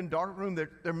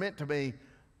 They're meant to be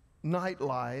night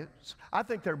lights. I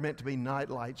think they're meant to be night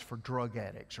lights for drug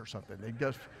addicts or something. They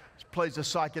just plays a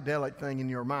psychedelic thing in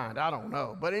your mind. I don't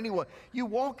know. But anyway, you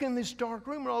walk in this dark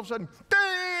room and all of a sudden,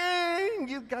 ding!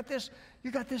 You got this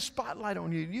spotlight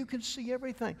on you. You can see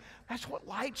everything. That's what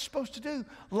light's supposed to do.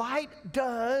 Light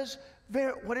does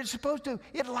what it's supposed to.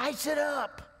 It lights it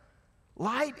up.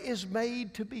 Light is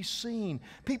made to be seen.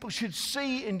 People should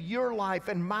see in your life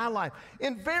and my life,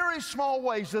 in very small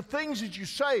ways, the things that you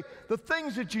say, the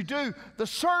things that you do, the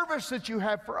service that you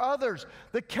have for others,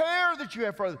 the care that you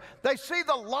have for others. They see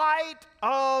the light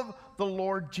of the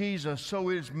Lord Jesus. So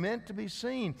it is meant to be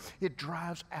seen. It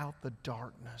drives out the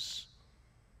darkness.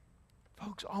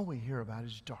 Folks, all we hear about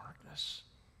is darkness.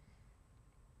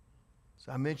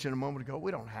 As I mentioned a moment ago,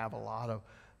 we don't have a lot of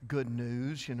good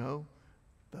news, you know.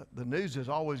 The news is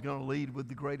always going to lead with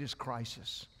the greatest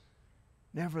crisis.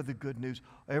 Never the good news.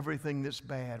 Everything that's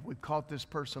bad. We've caught this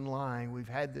person lying. We've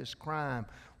had this crime.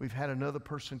 We've had another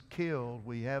person killed.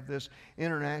 We have this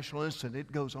international incident.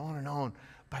 It goes on and on.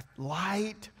 But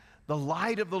light, the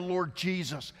light of the Lord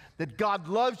Jesus, that God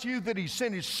loves you, that He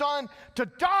sent His Son to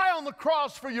die on the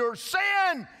cross for your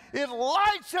sin, it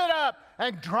lights it up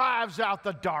and drives out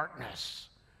the darkness.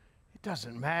 It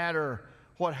doesn't matter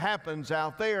what happens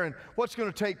out there and what's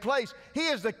going to take place. He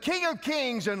is the King of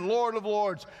Kings and Lord of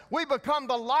Lords. We become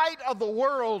the light of the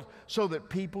world so that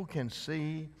people can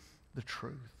see the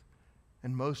truth.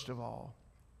 And most of all,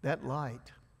 that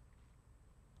light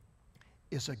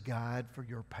is a guide for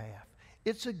your path.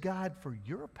 It's a guide for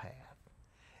your path,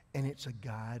 and it's a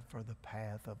guide for the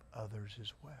path of others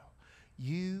as well.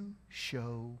 You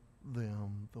show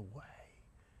them the way.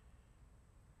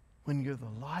 When you're the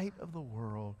light of the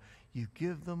world, you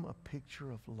give them a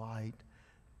picture of light.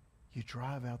 You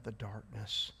drive out the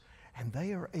darkness. And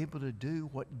they are able to do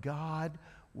what God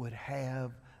would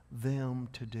have them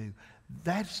to do.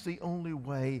 That's the only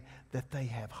way that they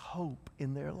have hope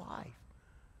in their life.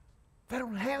 They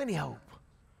don't have any hope.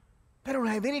 They don't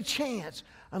have any chance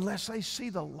unless they see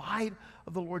the light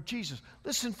of the Lord Jesus.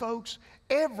 Listen, folks,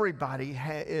 everybody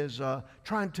is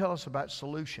trying to tell us about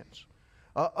solutions.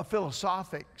 A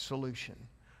philosophic solution,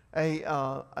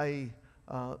 a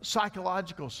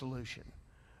psychological solution,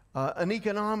 an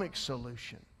economic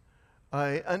solution,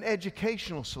 an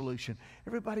educational solution.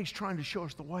 Everybody's trying to show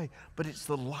us the way, but it's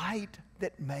the light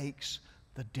that makes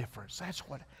the difference. That's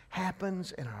what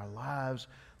happens in our lives.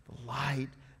 The light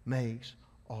makes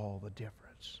all the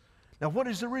difference. Now, what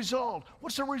is the result?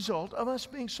 What's the result of us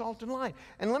being salt and light?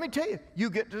 And let me tell you, you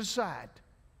get to decide,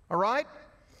 all right?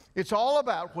 It's all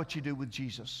about what you do with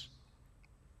Jesus.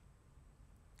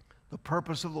 The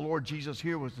purpose of the Lord Jesus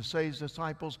here was to say His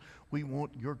disciples, we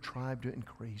want your tribe to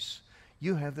increase.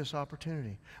 You have this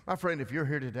opportunity. My friend, if you're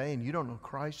here today and you don't know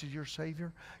Christ as your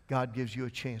Savior, God gives you a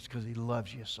chance because He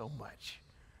loves you so much.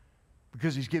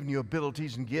 Because He's given you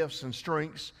abilities and gifts and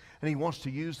strengths, and He wants to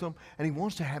use them, and He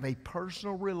wants to have a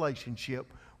personal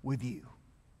relationship with you.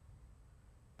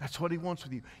 That's what He wants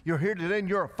with you. You're here today and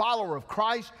you're a follower of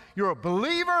Christ. You're a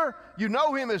believer. You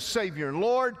know Him as Savior and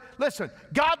Lord. Listen,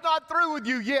 God's not through with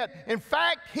you yet. In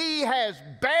fact, He has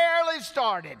barely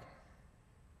started.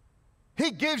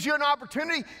 He gives you an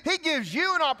opportunity. He gives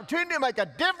you an opportunity to make a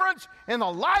difference in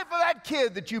the life of that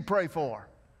kid that you pray for.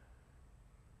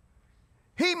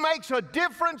 He makes a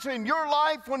difference in your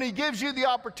life when He gives you the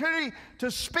opportunity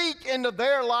to speak into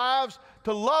their lives,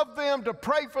 to love them, to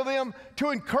pray for them,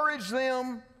 to encourage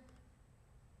them,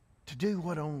 to do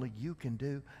what only you can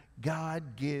do.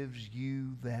 God gives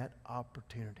you that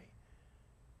opportunity.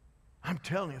 I'm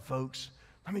telling you, folks,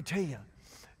 let me tell you,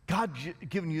 God's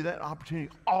giving you that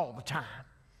opportunity all the time.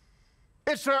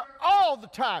 It's there all the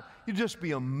time. You just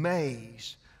be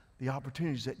amazed the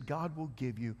opportunities that God will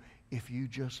give you if you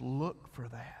just look for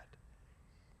that.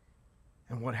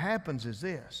 And what happens is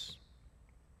this.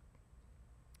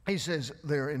 He says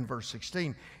there in verse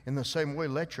 16, in the same way,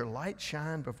 let your light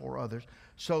shine before others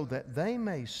so that they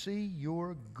may see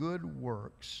your good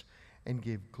works and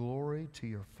give glory to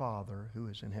your Father who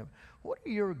is in heaven. What are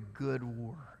your good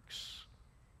works?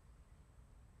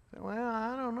 Well,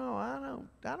 I don't know. I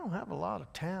don't have a lot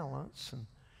of talents, and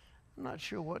I'm not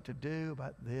sure what to do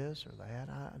about this or that.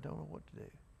 I don't know what to do.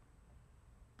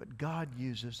 But God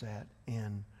uses that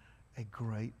in a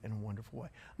great and wonderful way.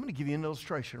 I'm going to give you an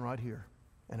illustration right here,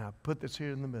 and I put this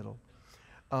here in the middle.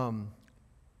 Want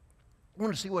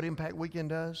to see what Impact Weekend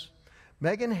does?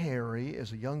 Megan Harry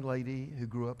is a young lady who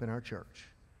grew up in our church,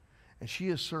 and she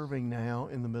is serving now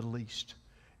in the Middle East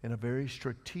in a very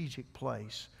strategic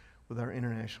place with our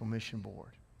International Mission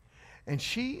Board. And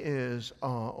she is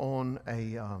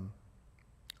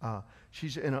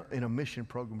she's in a mission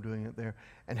program doing it there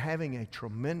and having a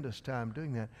tremendous time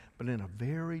doing that, but in a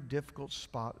very difficult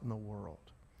spot in the world.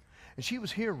 And she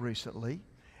was here recently,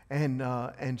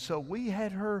 and so we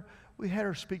had her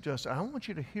speak to us. I want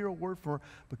you to hear a word from her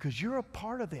because you're a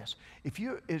part of this.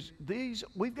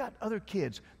 We've got other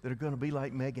kids that are going to be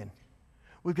like Megan.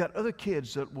 We've got other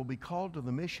kids that will be called to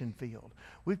the mission field.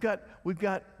 We've got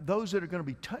those that are going to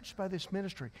be touched by this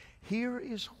ministry. Here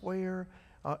is where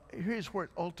it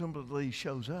ultimately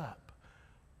shows up.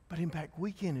 But Impact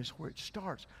Weekend is where it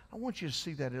starts. I want you to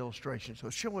see that illustration. So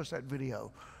show us that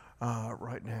video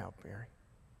right now, Mary.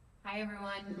 Hi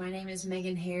everyone, my name is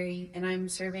Megan Harry and I'm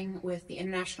serving with the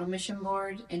International Mission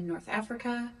Board in North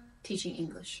Africa, teaching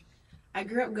English. I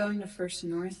grew up going to First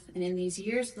North, and in these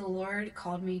years the Lord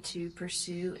called me to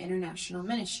pursue international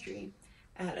ministry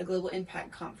at a Global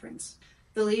Impact Conference.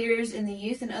 The leaders in the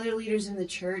youth and other leaders in the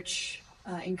church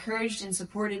encouraged and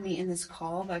supported me in this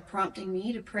call by prompting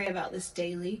me to pray about this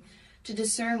daily to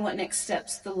discern what next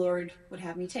steps the Lord would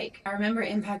have me take. I remember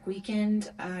Impact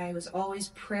Weekend, I was always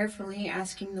prayerfully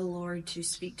asking the Lord to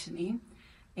speak to me,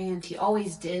 and He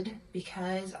always did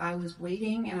because I was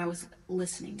waiting and I was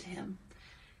listening to Him.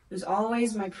 It was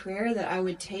always my prayer that I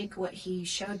would take what He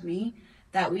showed me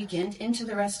that weekend into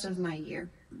the rest of my year.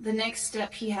 The next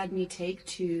step He had me take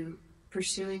to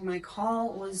pursuing my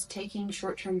call was taking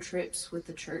short-term trips with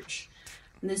the church.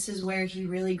 And this is where He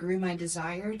really grew my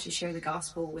desire to share the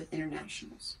gospel with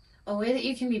internationals. A way that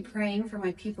you can be praying for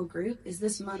my people group is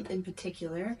this month in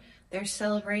particular. They're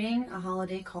celebrating a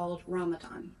holiday called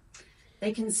Ramadan.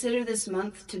 They consider this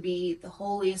month to be the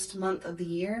holiest month of the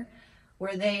year,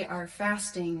 where they are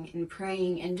fasting and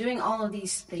praying and doing all of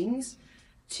these things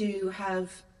to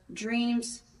have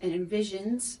dreams and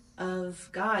visions of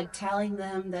God telling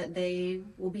them that they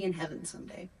will be in heaven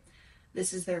someday.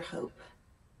 This is their hope,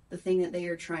 the thing that they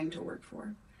are trying to work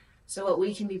for. So what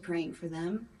we can be praying for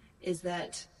them is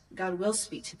that God will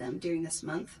speak to them during this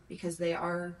month because they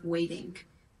are waiting.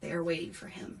 They are waiting for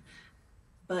Him.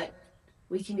 But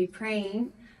we can be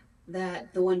praying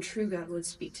that the one true God would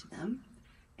speak to them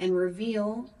and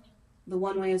reveal the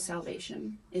one way of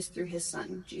salvation is through His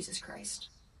Son, Jesus Christ.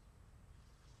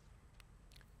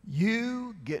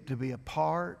 You get to be a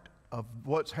part of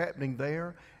what's happening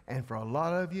there, and for a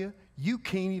lot of you, you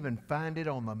can't even find it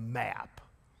on the map.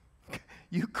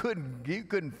 You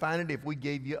couldn't find it if we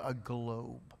gave you a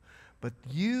globe. But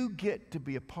you get to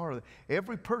be a part of it.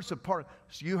 Every person part.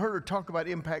 So you heard her talk about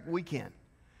Impact Weekend,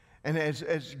 and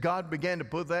as God began to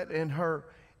put that in her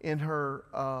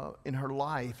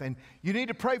life. And you need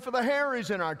to pray for the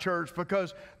Harrys in our church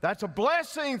because that's a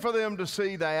blessing for them to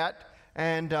see that.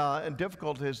 And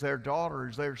difficult as their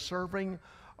daughters, they're serving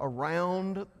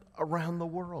around the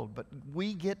world. But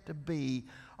we get to be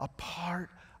a part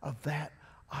of that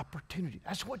opportunity.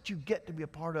 That's what you get to be a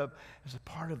part of as a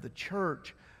part of the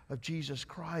church of Jesus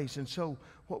Christ. And so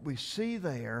what we see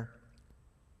there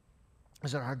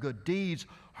is that our good deeds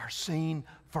are seen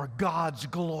for God's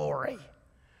glory.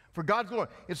 For God's glory.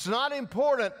 It's not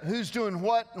important who's doing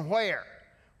what and where.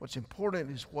 What's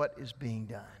important is what is being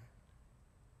done.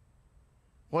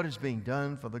 What is being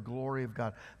done for the glory of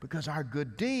God. Because our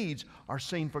good deeds are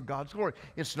seen for God's glory.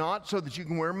 It's not so that you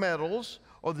can wear medals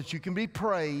or that you can be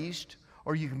praised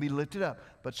or you can be lifted up,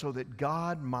 but so that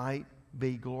God might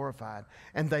be glorified.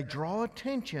 And they draw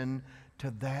attention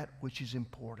to that which is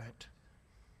important.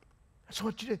 That's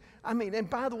what you do. I mean, and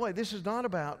by the way, this is not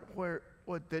about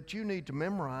that you need to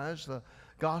memorize the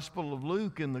Gospel of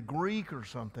Luke in the Greek or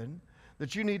something,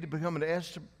 that you need to become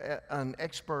an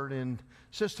expert in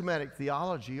systematic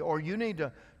theology, or you need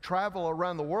to travel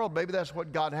around the world. Maybe that's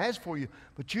what God has for you,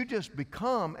 but you just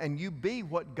become and you be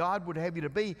what God would have you to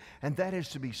be, and that is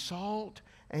to be salt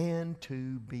and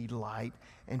to be light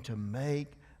and to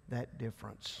make that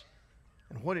difference.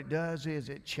 And what it does is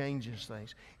it changes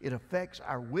things. It affects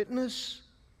our witness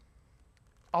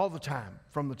all the time.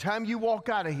 From the time you walk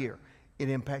out of here, it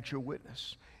impacts your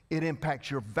witness. It impacts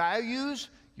your values.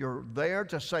 You're there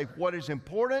to say what is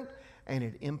important, and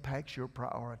it impacts your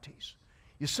priorities.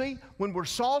 You see, when we're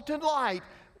salt and light,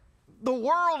 the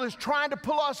world is trying to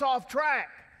pull us off track.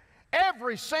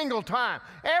 Every single time,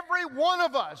 every one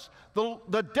of us,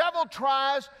 the devil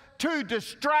tries to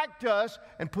distract us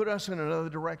and put us in another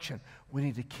direction. We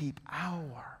need to keep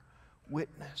our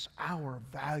witness, our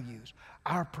values,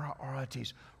 our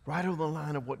priorities right on the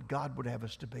line of what God would have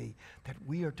us to be, that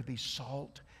we are to be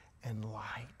salt and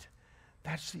light.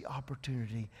 That's the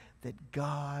opportunity that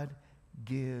God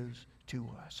gives to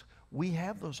us. We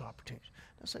have those opportunities.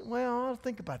 I say, well, I'll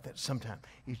think about that sometime.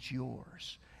 It's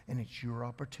yours, and it's your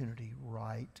opportunity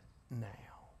right now.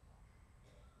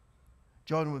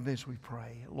 Join with me as we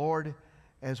pray. Lord,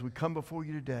 as we come before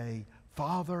you today,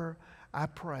 Father, I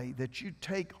pray that you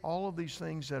take all of these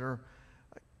things that are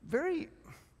very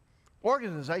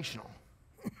organizational.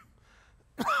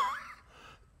 A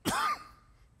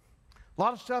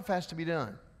lot of stuff has to be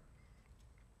done.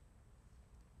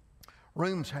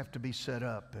 Rooms have to be set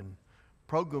up, and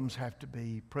programs have to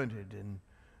be printed,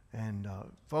 and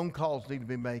phone calls need to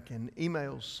be made, and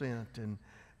emails sent,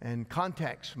 and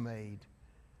contacts made,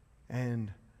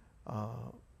 and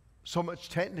so much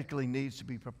technically needs to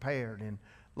be prepared, and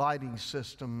lighting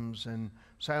systems and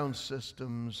sound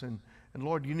systems, and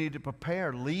Lord, you need to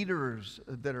prepare leaders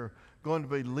that are going to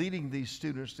be leading these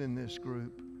students in this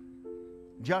group.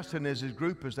 Justin as his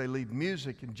group as they lead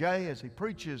music, and Jay as he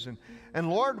preaches, and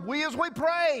Lord, we as we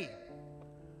pray.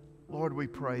 Lord, we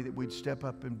pray that we'd step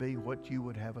up and be what you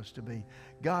would have us to be.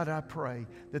 God, I pray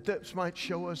that this might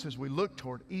show us as we look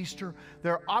toward Easter,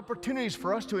 there are opportunities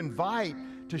for us to invite,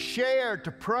 to share,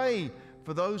 to pray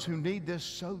for those who need this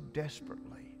so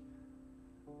desperately.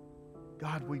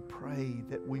 God, we pray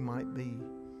that we might be,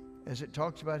 as it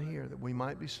talks about here, that we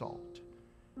might be salt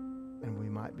and we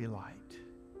might be light.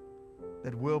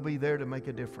 That we'll be there to make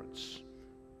a difference,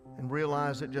 and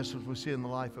realize that just as we see in the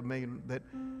life of Megan, that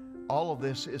all of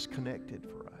this is connected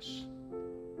for us.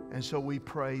 And so we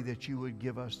pray that you would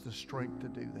give us the strength to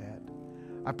do that.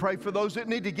 I pray for those that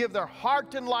need to give their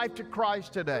heart and life to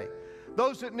Christ today.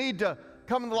 Those that need to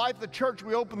come in the life of the church,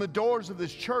 we open the doors of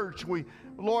this church.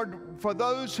 Lord, for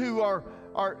those who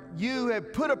you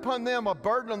have put upon them a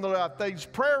burden on their life, these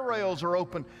prayer rails are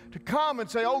open to come and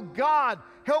say, oh God,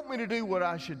 help me to do what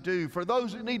I should do. For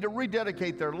those that need to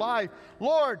rededicate their life,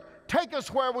 Lord, take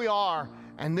us where we are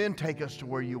and then take us to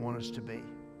where you want us to be.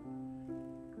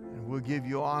 And we'll give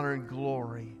you honor and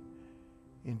glory.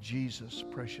 In Jesus'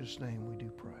 precious name we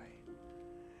do pray.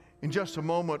 In just a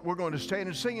moment, we're going to stand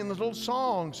and sing, and this little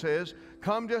song says,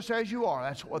 come just as you are.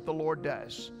 That's what the Lord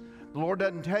does. The Lord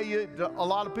doesn't tell you, a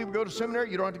lot of people go to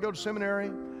seminary. You don't have to go to seminary.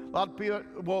 A lot of people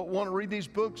will want to read these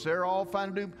books. They're all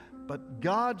fine to do. But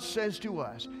God says to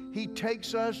us, He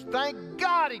takes us, thank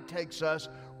God He takes us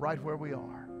right where we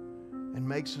are and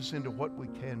makes us into what we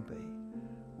can be.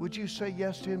 Would you say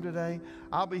yes to Him today?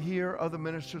 I'll be here. Other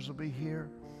ministers will be here.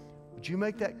 Would you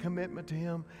make that commitment to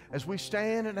Him? As we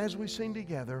stand and as we sing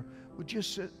together, would you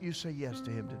say yes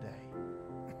to Him today?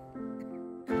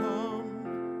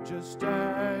 Come just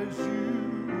as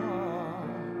you are.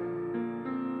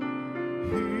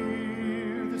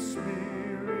 Hear the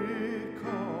Spirit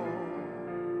call.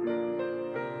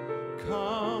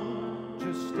 Come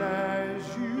just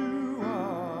as you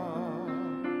are.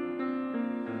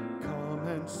 Come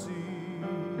and see.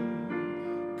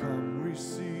 Come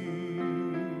receive.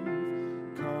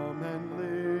 Come and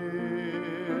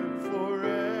live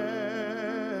forever.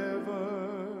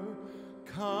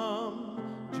 Come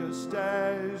just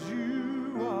as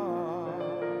you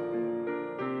are.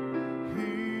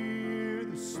 Hear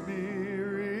the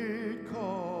Spirit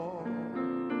call.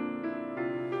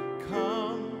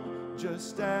 Come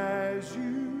just as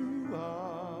you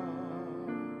are.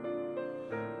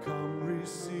 Come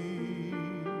receive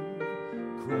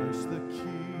Christ the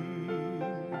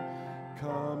King.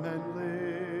 Come and live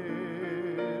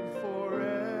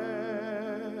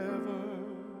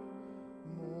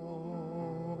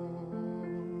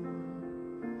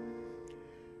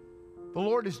The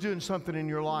Lord is doing something in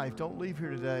your life. Don't leave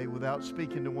here today without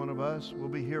speaking to one of us. We'll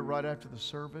be here right after the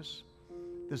service.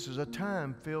 This is a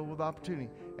time filled with opportunity.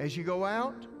 As you go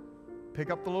out, pick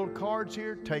up the little cards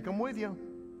here. Take them with you.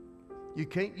 You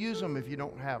can't use them if you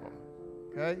don't have them.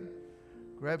 Okay?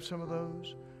 Grab some of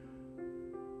those.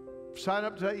 Sign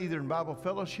up today either in Bible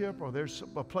fellowship or there's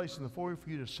a place in the foyer for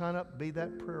you to sign up. Be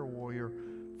that prayer warrior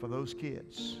for those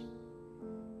kids.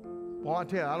 Well, I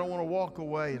tell you, I don't want to walk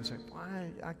away and say,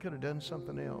 why, I could have done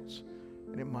something else,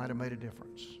 and it might have made a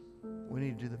difference. We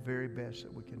need to do the very best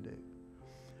that we can do.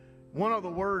 One other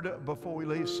word before we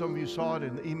leave. Some of you saw it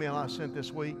in the email I sent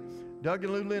this week. Doug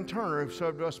and Lou Lynn Turner have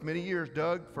served us many years.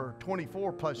 Doug for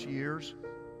 24 plus years.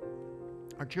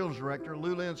 Our children's director.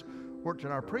 Lou Lynn's worked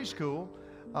in our preschool.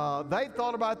 they've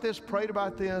thought about this, prayed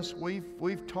about this.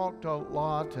 We've talked a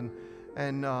lot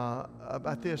and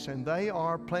about this, and they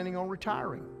are planning on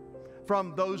retiring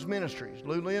from those ministries.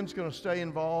 Lou Lynn's going to stay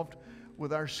involved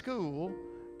with our school,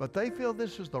 but they feel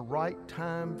this is the right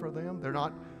time for them. They're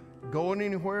not going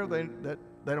anywhere. They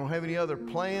don't have any other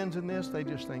plans in this. They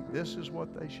just think this is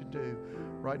what they should do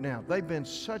right now. They've been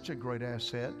such a great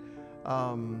asset.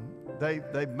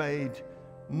 They've made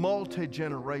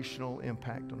multi-generational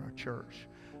impact on our church.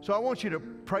 So I want you to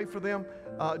pray for them.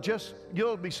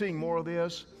 You'll be seeing more of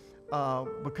this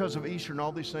because of Easter and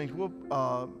all these things.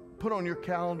 We'll put on your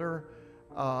calendar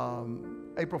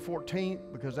April 14th,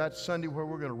 because that's Sunday where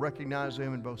we're going to recognize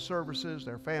them in both services.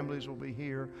 Their families will be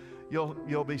here.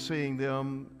 You'll be seeing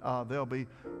them. They'll be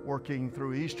working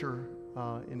through Easter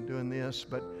in doing this.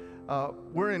 But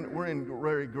we're in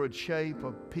very good shape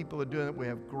of people that are doing it. We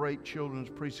have great children's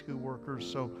preschool workers.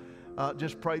 So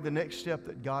just pray the next step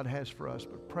that God has for us.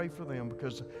 But pray for them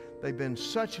because they've been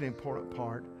such an important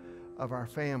part of our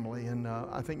family. And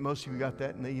I think most of you got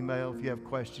that in the email. If you have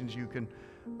questions, you can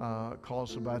call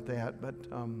us about that. But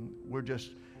we're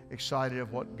just excited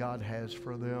of what God has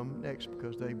for them next,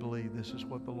 because they believe this is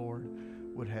what the Lord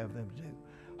would have them do.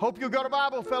 Hope you'll go to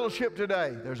Bible fellowship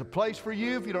today. There's a place for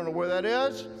you. If you don't know where that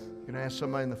is, you can ask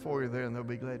somebody in the foyer there, and they'll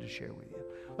be glad to share with you.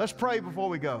 Let's pray before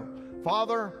we go.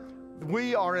 Father,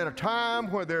 we are in a time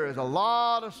where there is a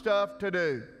lot of stuff to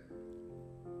do.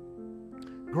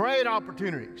 Great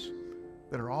opportunities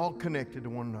that are all connected to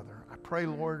one another. I pray,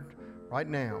 Lord, right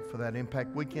now for that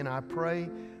Impact Weekend. I pray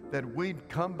that we'd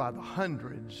come by the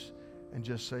hundreds and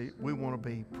just say, we want to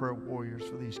be prayer warriors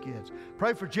for these kids.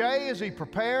 Pray for Jay as he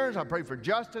prepares. I pray for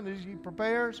Justin as he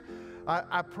prepares.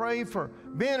 I pray for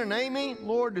Ben and Amy,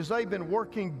 Lord, as they've been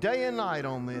working day and night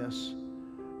on this.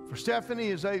 For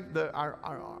Stephanie, as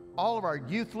all of our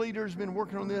youth leaders have been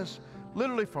working on this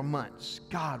literally for months.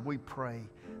 God, we pray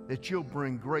that you'll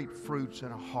bring great fruits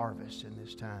and a harvest in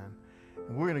this time.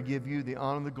 And we're going to give you the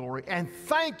honor and the glory. And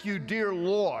thank you, dear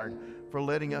Lord, for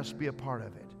letting us be a part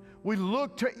of it. We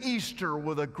look to Easter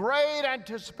with a great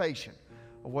anticipation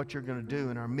of what you're going to do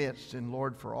in our midst. And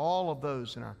Lord, for all of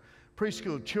those in our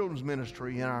preschool children's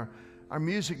ministry, and our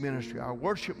music ministry, our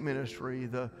worship ministry,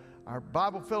 our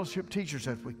Bible fellowship teachers,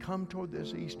 as we come toward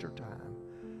this Easter time,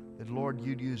 that Lord,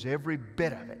 you'd use every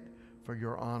bit of it for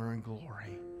your honor and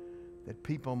glory, that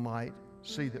people might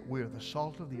see that we're the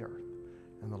salt of the earth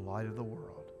and the light of the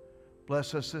world.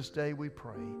 Bless us this day, we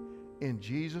pray. In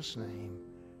Jesus' name,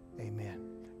 amen.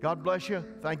 God bless you.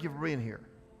 Thank you for being here.